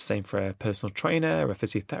dietitian. That's the same for a personal trainer, a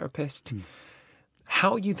physiotherapist.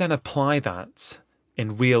 How you then apply that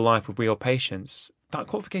in real life with real patients, that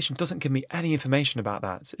qualification doesn't give me any information about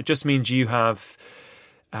that. It just means you have,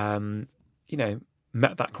 you know,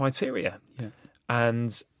 met that criteria. Yeah.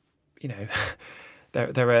 And, you know,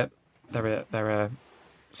 there are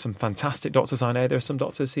some fantastic doctors I know. There are some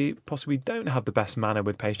doctors who possibly don't have the best manner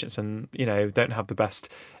with patients and, you know, don't have the best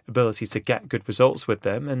ability to get good results with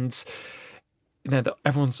them. And, you know,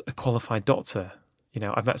 everyone's a qualified doctor. You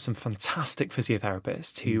know, I've met some fantastic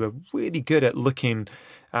physiotherapists who are really good at looking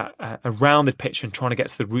at a rounded picture and trying to get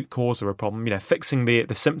to the root cause of a problem, you know, fixing the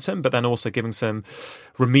symptom, but then also giving some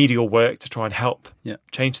remedial work to try and help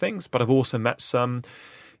change things. But I've also met some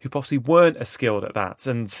who possibly weren't as skilled at that.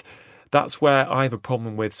 And that's where I have a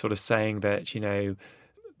problem with sort of saying that, you know,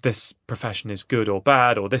 this profession is good or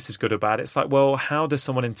bad, or this is good or bad. It's like, well, how does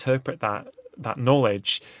someone interpret that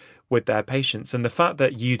knowledge with their patients? And the fact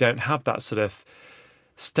that you don't have that sort of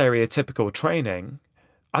stereotypical training,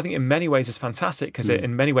 I think in many ways is fantastic, because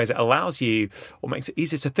in many ways it allows you, or makes it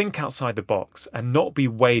easier to think outside the box and not be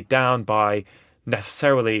weighed down by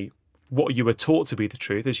necessarily what you were taught to be the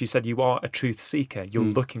truth. As you said, you are a truth seeker. You're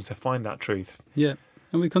looking to find that truth. Yeah,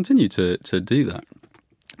 and we continue to do that.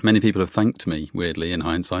 Many people have thanked me, weirdly, in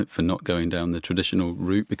hindsight, for not going down the traditional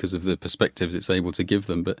route because of the perspectives it's able to give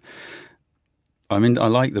them. But I mean, I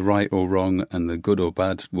like the right or wrong and the good or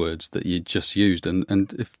bad words that you just used.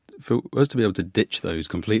 And if for us to be able to ditch those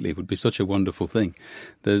completely would be such a wonderful thing.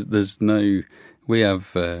 There's no... We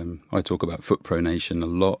have... I talk about foot pronation a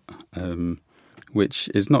lot, which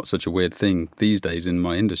is not such a weird thing these days in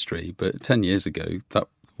my industry. But 10 years ago, that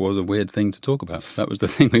was a weird thing to talk about. That was the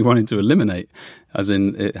thing we wanted to eliminate, as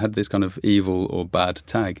in it had this kind of evil or bad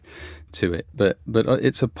tag to it. But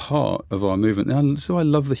it's a part of our movement. And so I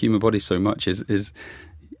love the human body so much is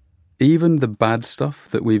even the bad stuff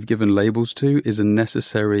that we've given labels to is a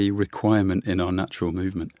necessary requirement in our natural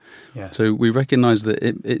movement. Yeah. So we recognise that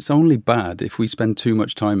it's only bad if we spend too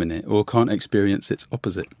much time in it or can't experience its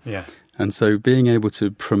opposite. Yeah. And so being able to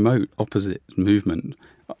promote opposite movement,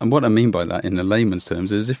 and what I mean by that in the layman's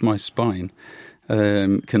terms is if my spine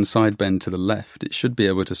can side bend to the left, it should be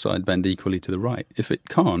able to side bend equally to the right. If it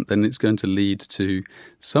can't, then it's going to lead to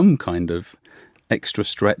some kind of extra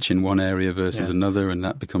stretch in one area versus another, and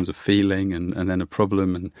that becomes a feeling and then a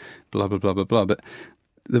problem and blah, blah, blah, blah, blah. But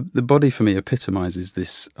the body for me epitomizes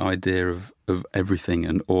this idea of everything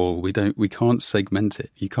and all. We can't segment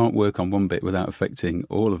it. You can't work on one bit without affecting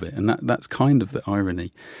all of it. And that's kind of the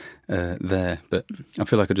irony there. But I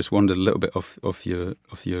feel like I just wandered a little bit off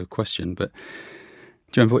your question. But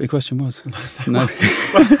do you remember what your question was? No.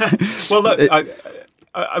 Well, look,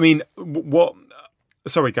 I mean, what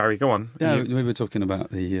Sorry, Gary, go on. Yeah, we were talking about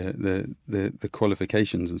the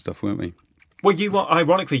qualifications and stuff, weren't we? Well,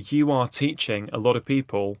 ironically, you are teaching a lot of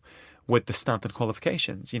people with the standard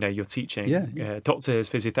qualifications. You're teaching doctors,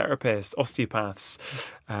 physiotherapists,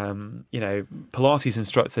 osteopaths, Pilates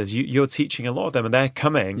instructors. You're teaching a lot of them, and they're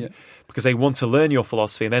coming because they want to learn your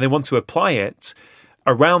philosophy, and then they want to apply it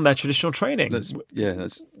around their traditional training.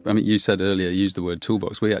 You said earlier, use the word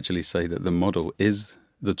toolbox. We actually say that the model is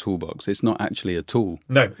the toolbox. It's not actually a tool.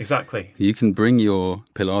 No, exactly. You can bring your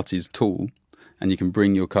Pilates tool and you can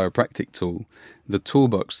bring your chiropractic tool, the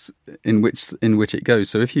toolbox in which it goes.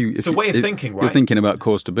 So it's a way of thinking, right? You're thinking about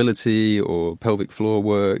core stability or pelvic floor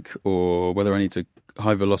work or whether I need to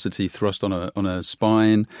high velocity thrust on a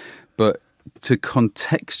spine, but to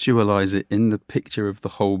contextualize it in the picture of the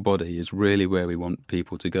whole body is really where we want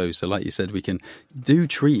people to go. So like you said, we can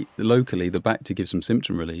treat locally the back to give some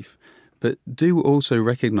symptom relief, but do also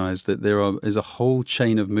recognize that there is a whole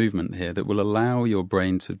chain of movement here that will allow your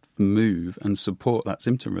brain to move and support that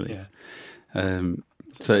symptom relief. Yeah.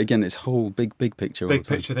 So again, it's whole big picture. Big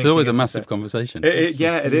picture. It's always a massive conversation. It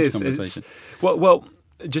is. Well,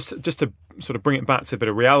 just to sort of bring it back to a bit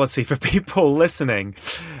of reality for people listening,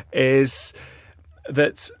 is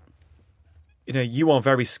that you are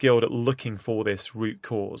very skilled at looking for this root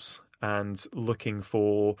cause and looking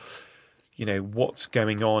for what's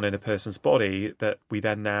going on in a person's body that we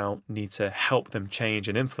then now need to help them change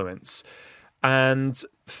and influence. And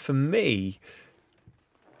for me,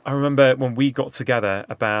 I remember when we got together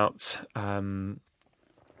about,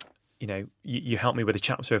 you helped me with a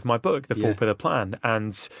chapter of my book, The 4-Pillar Plan.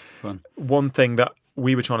 And one thing that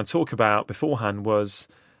we were trying to talk about beforehand was,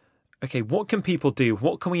 okay, what can people do?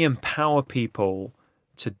 What can we empower people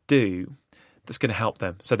to do that's going to help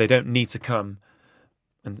them so they don't need to come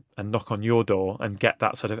and knock on your door and get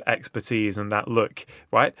that sort of expertise and that look,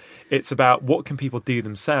 right? It's about what can people do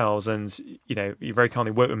themselves. And, you very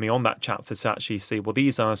kindly worked with me on that chapter to actually see, well,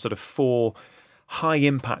 these are sort of 4 high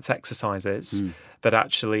impact exercises that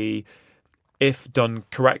actually, if done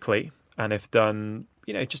correctly and if done,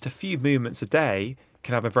 just a few movements a day,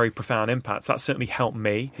 can have a very profound impact. That certainly helped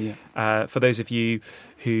me. Yeah. For those of you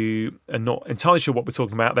who are not entirely sure what we're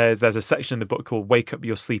talking about, there's a section in the book called Wake Up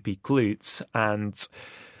Your Sleepy Glutes, and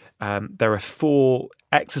there are 4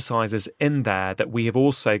 exercises in there that we have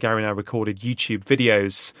also, Gary and I, recorded YouTube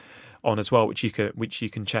videos on as well, which you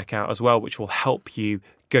can check out as well, which will help you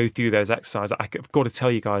go through those exercises. I've got to tell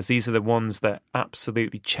you guys, these are the ones that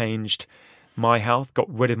absolutely changed my health, got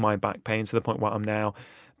rid of my back pain to the point where I'm now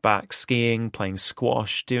back skiing, playing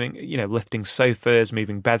squash, doing, lifting sofas,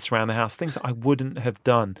 moving beds around the house, things that I wouldn't have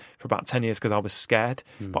done for about 10 years because I was scared.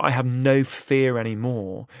 But I have no fear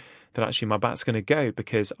anymore that actually my back's going to go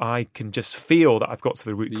because I can just feel that I've got to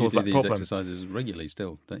the root cause of that problem. You do these exercises regularly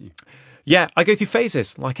still, don't you? Yeah, I go through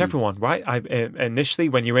phases like everyone, right? Initially,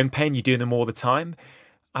 when you're in pain, you do them all the time.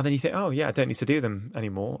 And then you think, oh, yeah, I don't need to do them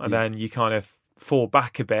anymore. And then you kind of fall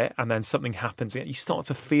back a bit and then something happens again. You start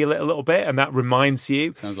to feel it a little bit and that reminds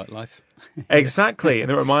you. Sounds like life. Exactly. And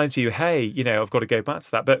it reminds you, hey, I've got to go back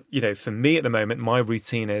to that. But, for me at the moment, my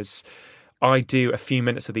routine is I do a few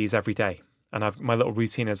minutes of these every day. And my little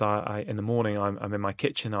routine is I in the morning, I'm in my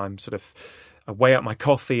kitchen, I weigh up my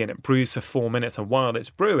coffee and it brews for 4 minutes. And while it's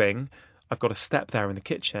brewing, I've got to step there in the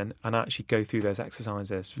kitchen and actually go through those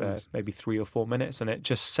exercises for maybe 3 or 4 minutes. And it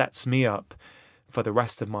just sets me up for the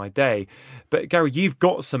rest of my day. But Gary, you've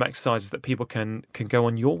got some exercises that people can go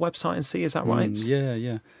on your website and see, is that right?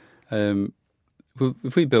 Yeah. Well,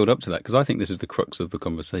 if we build up to that, because I think this is the crux of the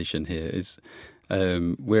conversation here, is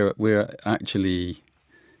we're actually,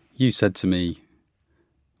 you said to me,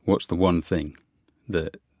 what's the one thing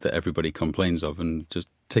that everybody complains of? And just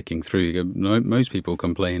ticking through, you go, most people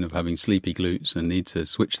complain of having sleepy glutes and need to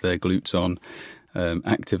switch their glutes on,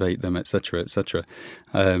 activate them, etc., etc.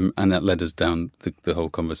 And that led us down the whole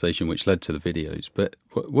conversation, which led to the videos. But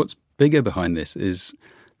what's bigger behind this is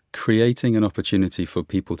creating an opportunity for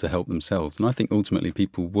people to help themselves. And I think ultimately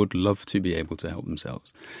people would love to be able to help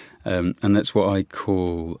themselves. And that's what I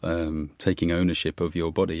call taking ownership of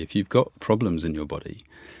your body. If you've got problems in your body,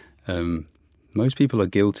 most people are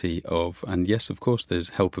guilty of, and yes, of course, there's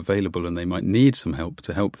help available and they might need some help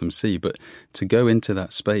to help them see, but to go into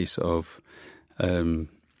that space of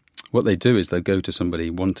what they do is they go to somebody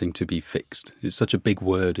wanting to be fixed. It's such a big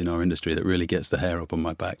word in our industry that really gets the hair up on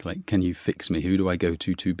my back. Like, can you fix me? Who do I go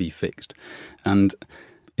to be fixed? And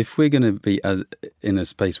if we're going to be in a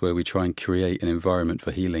space where we try and create an environment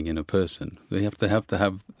for healing in a person, we have to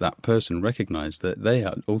have that person recognise that they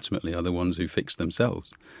ultimately are the ones who fix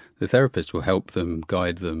themselves. The therapist will help them,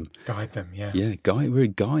 guide them. Guide them, yeah. Yeah, we're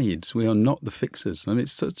guides. We are not the fixers. I mean,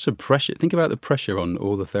 it's such a pressure. Think about the pressure on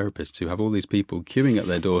all the therapists who have all these people queuing at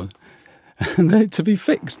their door to be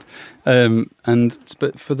fixed.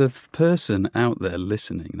 But for the person out there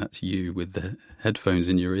listening, that's you with the headphones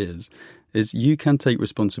in your ears, is you can take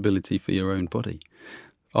responsibility for your own body.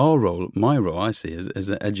 Our role, my role, I see as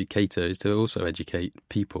an educator, is to also educate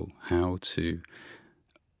people how to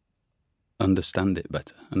understand it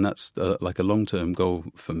better. And that's like a long-term goal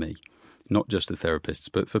for me, not just the therapists,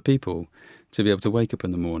 but for people to be able to wake up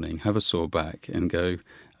in the morning, have a sore back and go,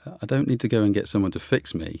 I don't need to go and get someone to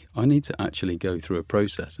fix me. I need to actually go through a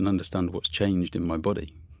process and understand what's changed in my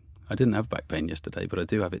body. I didn't have back pain yesterday, but I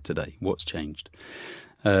do have it today. What's changed?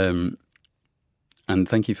 And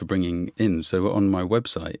thank you for bringing in. So on my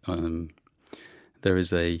website, there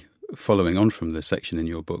is following on from the section in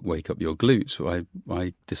your book, Wake Up Your Glutes,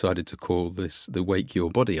 I decided to call this the Wake Your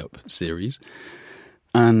Body Up series.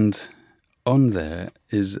 And on there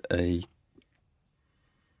is a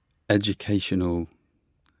educational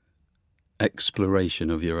exploration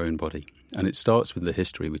of your own body. And it starts with the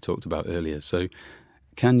history we talked about earlier. So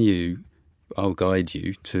I'll guide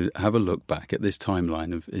you to have a look back at this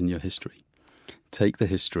timeline in your history. Take the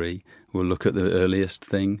history, we'll look at the earliest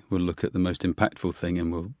thing, we'll look at the most impactful thing,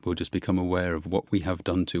 and we'll just become aware of what we have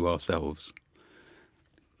done to ourselves.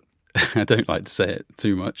 I don't like to say it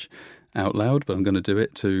too much out loud, but I'm going to do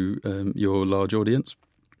it to your large audience.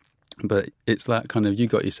 But it's that kind of, you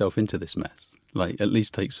got yourself into this mess. Like, at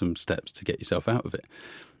least take some steps to get yourself out of it.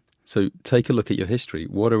 So take a look at your history.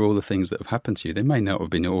 What are all the things that have happened to you? They may not have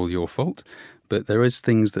been all your fault, but there is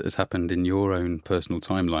things that has happened in your own personal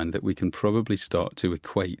timeline that we can probably start to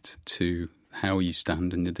equate to how you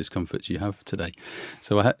stand and the discomforts you have today.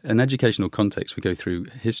 So an educational context, we go through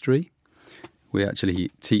history. We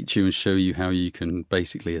actually teach you and show you how you can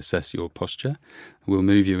basically assess your posture. We'll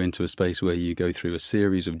move you into a space where you go through a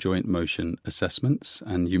series of joint motion assessments,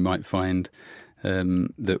 and you might find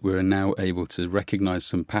that we're now able to recognize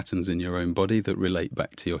some patterns in your own body that relate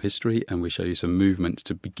back to your history, and we show you some movements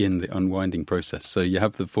to begin the unwinding process. So you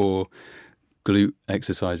have the 4 glute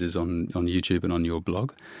exercises on YouTube and on your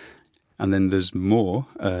blog. And then there's more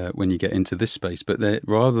when you get into this space, but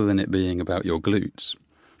rather than it being about your glutes,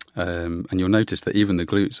 and you'll notice that even the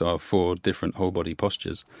glutes are 4 different whole body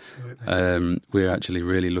postures. We're actually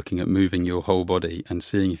really looking at moving your whole body and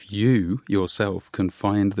seeing if you yourself can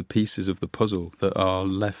find the pieces of the puzzle that are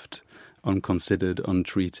left unconsidered,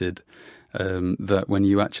 untreated, that when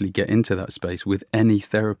you actually get into that space with any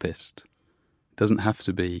therapist, doesn't have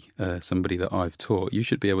to be somebody that I've taught. You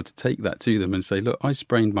should be able to take that to them and say, look, I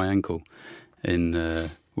sprained my ankle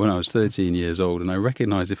when I was 13 years old, and I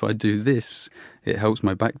recognise if I do this, it helps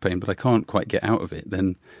my back pain, but I can't quite get out of it.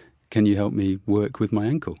 Then can you help me work with my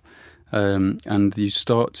ankle? And you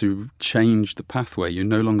start to change the pathway. You're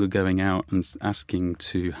no longer going out and asking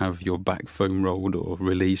to have your back foam rolled or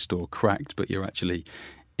released or cracked, but you're actually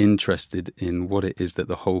interested in what it is that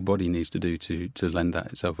the whole body needs to do to lend that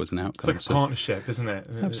itself as an outcome. It's like a partnership, isn't it?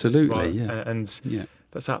 Absolutely, right. Yeah. And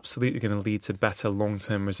that's absolutely going to lead to better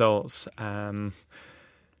long-term results.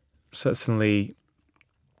 Certainly,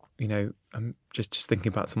 I'm just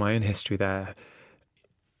thinking back to my own history there.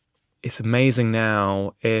 It's amazing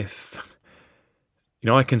now if,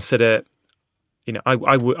 I consider,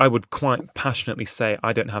 I would quite passionately say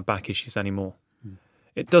I don't have back issues anymore.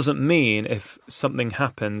 It doesn't mean if something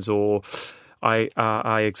happens or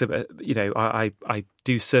I exhibit, I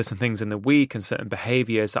do certain things in the week and certain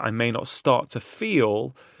behaviours that I may not start to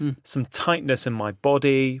feel some tightness in my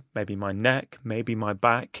body, maybe my neck, maybe my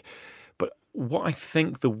back. But what I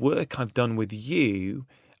think the work I've done with you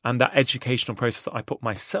and that educational process that I put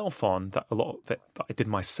myself on, that a lot of it that I did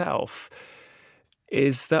myself,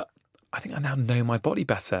 is that I think I now know my body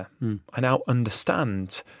better. I now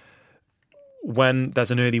understand when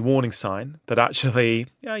there's an early warning sign that actually,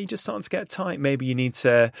 you're just starting to get tight. Maybe you need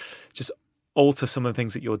to just alter some of the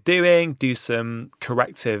things that you're doing, do some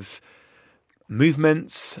corrective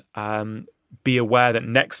movements, be aware that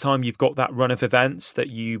next time you've got that run of events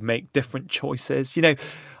that you make different choices.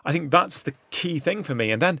 I think that's the key thing for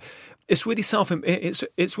me. And then it's really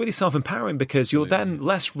really self-empowering because you're then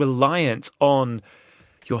less reliant on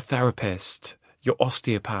your therapist, your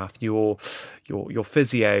osteopath, your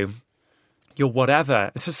physio, your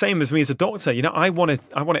whatever. It's the same with me as a doctor. I want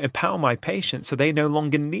to empower my patients so they no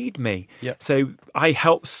longer need me. Yep. So I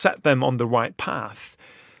help set them on the right path.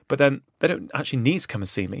 but then they don't actually need to come and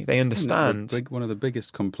see me. They understand. One of the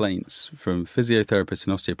biggest complaints from physiotherapists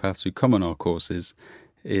and osteopaths who come on our courses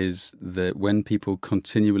is that when people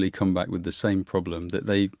continually come back with the same problem that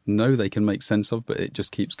they know they can make sense of, but it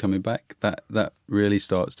just keeps coming back, that really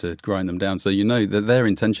starts to grind them down. So you know that their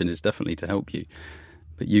intention is definitely to help you,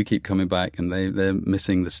 but you keep coming back and they're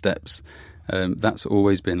missing the steps. That's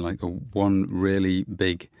always been like one really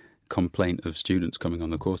big complaint of students coming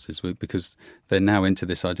on the courses, because they're now into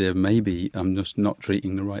this idea of maybe I'm just not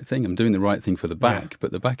treating the right thing. I'm doing the right thing for the back,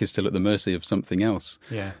 but the back is still at the mercy of something else.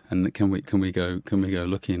 Yeah. And can we go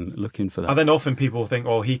looking for that? And then often people think,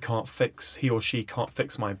 oh, he or she can't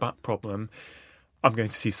fix my back problem. I'm going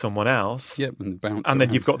to see someone else. Yep, and bounce. And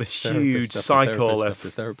then you've got this huge cycle of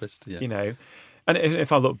therapist. Yeah. You know. And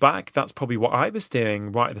if I look back, that's probably what I was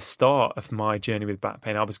doing right at the start of my journey with back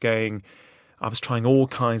pain. I was trying all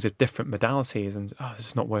kinds of different modalities, and this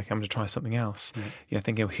is not working. I'm going to try something else. Mm. You know,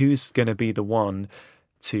 thinking who's going to be the one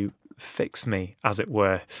to fix me, as it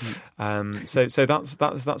were. Mm. So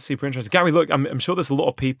that's super interesting. Gary, look, I'm sure there's a lot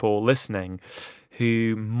of people listening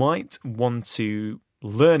who might want to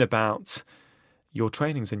learn about your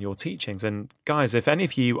trainings and your teachings. And guys, if any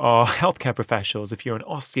of you are healthcare professionals, if you're an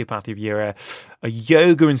osteopath, if you're a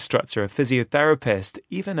yoga instructor, a physiotherapist,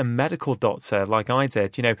 even a medical doctor like I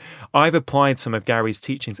did, you know, I've applied some of Gary's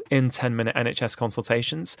teachings in 10-minute NHS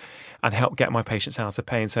consultations and helped get my patients out of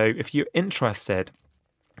pain. So if you're interested,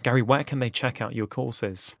 Gary, where can they check out your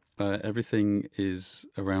courses? Everything is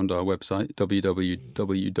around our website,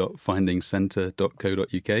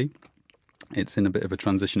 www.findingcentre.co.uk. It's in a bit of a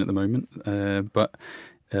transition at the moment, but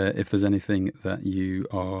if there's anything that you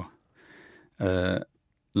are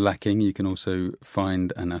lacking, you can also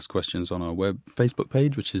find and ask questions on our Facebook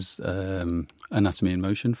page, which is Anatomy in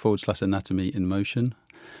Motion /Anatomy in Motion.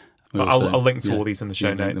 I'll link to all these in the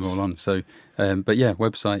show notes. Link them all on. So, but yeah,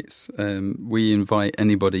 websites. We invite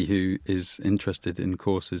anybody who is interested in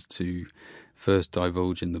courses to first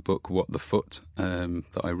divulge in the book What the Foot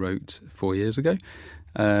that I wrote 4 years ago.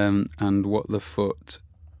 And What the Foot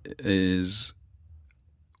is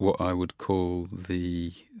what I would call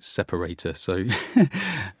the separator. So,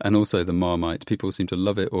 and also the Marmite. People seem to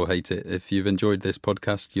love it or hate it. If you've enjoyed this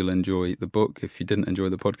podcast, you'll enjoy the book. If you didn't enjoy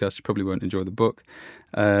the podcast, you probably won't enjoy the book.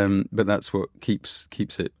 But that's what keeps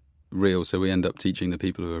it real. So we end up teaching the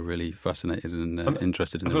people who are really fascinated and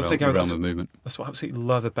interested in the realm of movement. That's what I absolutely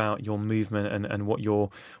love about your movement and what you're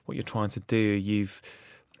trying to do.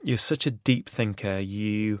 You're such a deep thinker.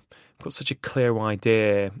 You've got such a clear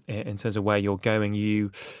idea in terms of where you're going. You're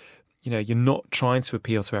not trying to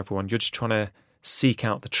appeal to everyone. You're just trying to seek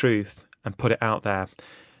out the truth and put it out there.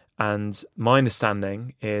 And my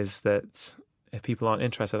understanding is that if people aren't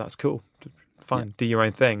interested, that's cool. Fine, do your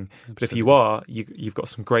own thing. Absolutely. But if you are, you've got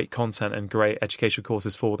some great content and great educational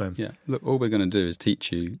courses for them. Yeah, look, all we're going to do is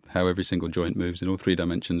teach you how every single joint moves in all 3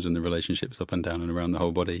 dimensions and the relationships up and down and around the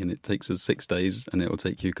whole body. And it takes us 6 days and it will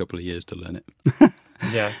take you a couple of years to learn it.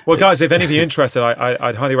 Yeah. Well, guys, if any of you are interested,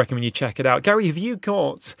 I'd highly recommend you check it out. Gary, have you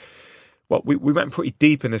got... Well, we went pretty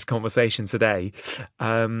deep in this conversation today.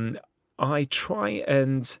 I try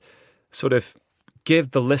and sort of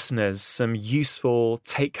give the listeners some useful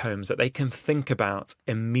take-homes that they can think about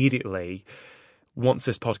immediately once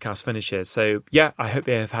this podcast finishes. So, yeah, I hope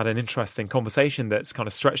they have had an interesting conversation that's kind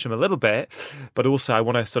of stretched them a little bit, but also I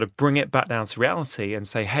want to sort of bring it back down to reality and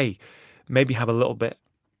say, hey, maybe have a little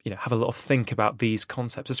think about these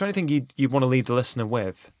concepts. Is there anything you want to leave the listener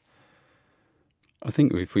with? I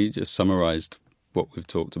think if we just summarised what we've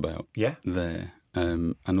talked about there,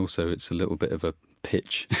 and also it's a little bit of a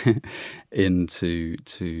pitch into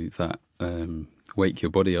that Wake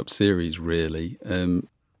Your Body Up series, really.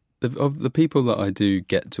 Of the people that I do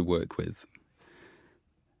get to work with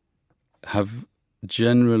have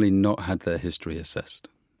generally not had their history assessed.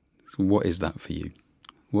 So what is that for you?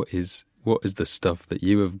 What is the stuff that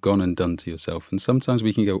you have gone and done to yourself? And sometimes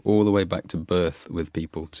we can go all the way back to birth with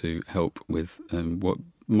people to help with what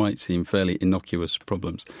might seem fairly innocuous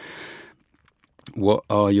problems. What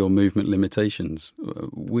are your movement limitations?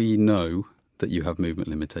 We know that you have movement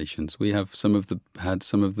limitations. We have had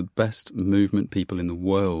some of the best movement people in the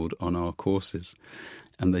world on our courses,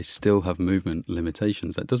 and they still have movement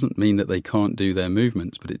limitations. That doesn't mean that they can't do their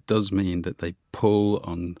movements, but it does mean that they pull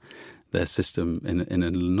on their system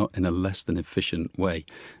in a less than efficient way,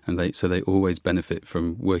 and they always benefit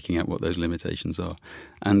from working out what those limitations are.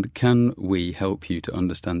 And can we help you to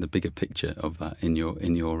understand the bigger picture of that in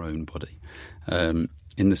your own body?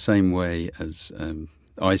 In the same way as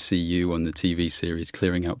I see you on the TV series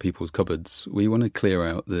clearing out people's cupboards, we want to clear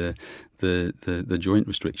out the joint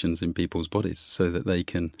restrictions in people's bodies so that they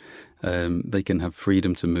can They can have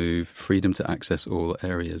freedom to move, freedom to access all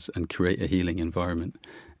areas and create a healing environment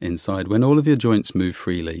inside. When all of your joints move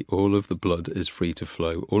freely, all of the blood is free to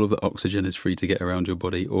flow, all of the oxygen is free to get around your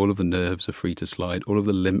body, all of the nerves are free to slide, all of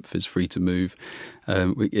the lymph is free to move.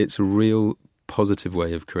 It's a real positive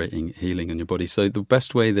way of creating healing in your body. So the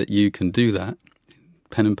best way that you can do that,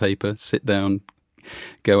 pen and paper, sit down,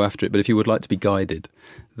 go after it. But if you would like to be guided,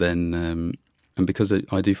 then... and because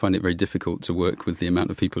I do find it very difficult to work with the amount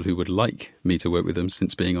of people who would like me to work with them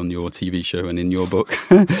since being on your TV show and in your book,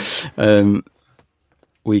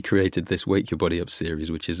 we created this Wake Your Body Up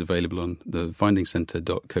series, which is available on the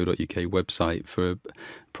findingcentre.co.uk website for a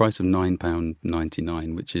price of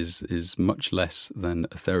 £9.99, which is much less than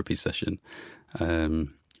a therapy session.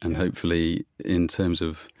 And hopefully, in terms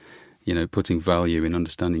of putting value in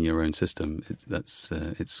understanding your own system,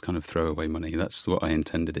 it's kind of throwaway money. That's what I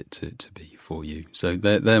intended it to be for you. So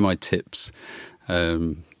they're my tips.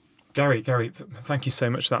 Gary, thank you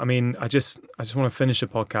so much for that. I mean, I just want to finish the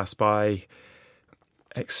podcast by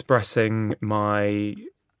expressing my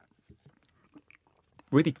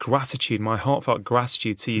really gratitude, my heartfelt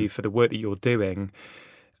gratitude to you for the work that you're doing.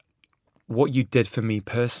 What you did for me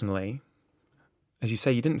personally, as you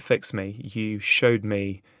say, you didn't fix me. You showed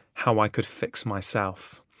me how I could fix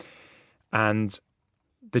myself. And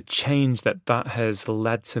the change that has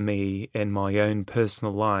led to me in my own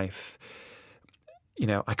personal life,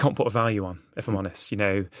 I can't put a value on, if I'm honest.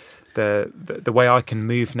 The way I can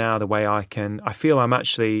move now, the way I feel I'm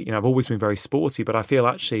actually, I've always been very sporty, but I feel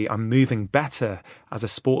actually I'm moving better as a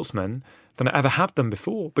sportsman than I ever have done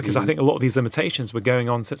before, because I think a lot of these limitations were going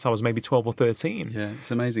on since I was maybe 12 or 13. Yeah, it's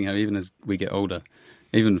amazing how even as we get older,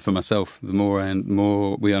 even for myself, the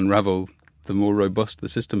more we unravel, the more robust the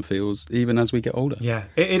system feels, even as we get older. Yeah,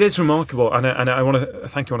 it is remarkable. And I want to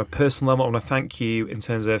thank you on a personal level. I want to thank you in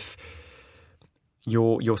terms of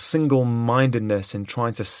your single-mindedness in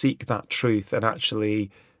trying to seek that truth and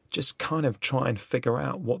actually just kind of try and figure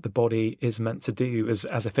out what the body is meant to do as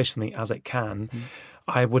efficiently as it can.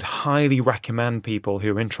 I would highly recommend people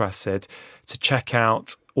who are interested to check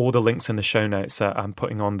out all the links in the show notes that I'm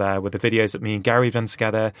putting on there with the videos that me and Gary have done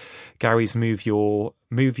together. Gary's Wake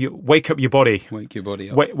Up Your Body. Wake Your Body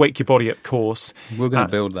Up. Wake Your Body Up course. We're going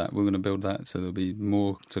to build that. We're going to build that, so there'll be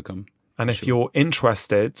more to come. And if you're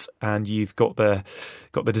interested and you've got the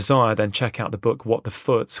desire, then check out the book What the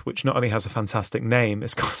Foot, which not only has a fantastic name,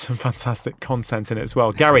 it's got some fantastic content in it as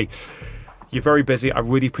well. Gary, you're very busy. I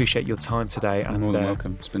really appreciate your time today. You're more than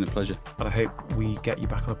welcome. It's been a pleasure. And I hope we get you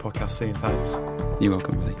back on the podcast soon. Thanks. You're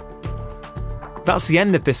welcome, buddy. That's the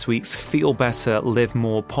end of this week's Feel Better, Live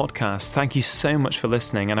More podcast. Thank you so much for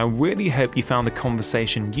listening, and I really hope you found the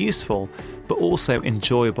conversation useful, but also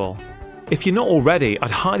enjoyable. If you're not already, I'd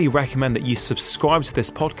highly recommend that you subscribe to this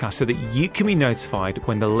podcast so that you can be notified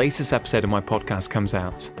when the latest episode of my podcast comes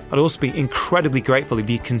out. I'd also be incredibly grateful if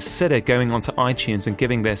you consider going onto iTunes and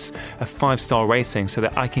giving this a 5-star rating so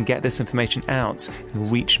that I can get this information out and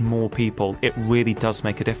reach more people. It really does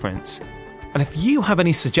make a difference. And if you have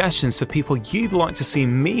any suggestions for people you'd like to see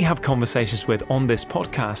me have conversations with on this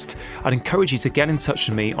podcast, I'd encourage you to get in touch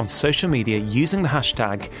with me on social media using the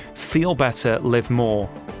hashtag FeelBetterLiveMore.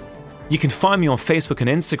 You can find me on Facebook and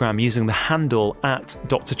Instagram using the handle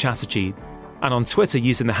 @Dr. Chatterjee, and on Twitter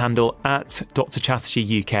using the handle @Dr. Chatterjee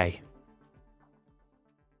UK.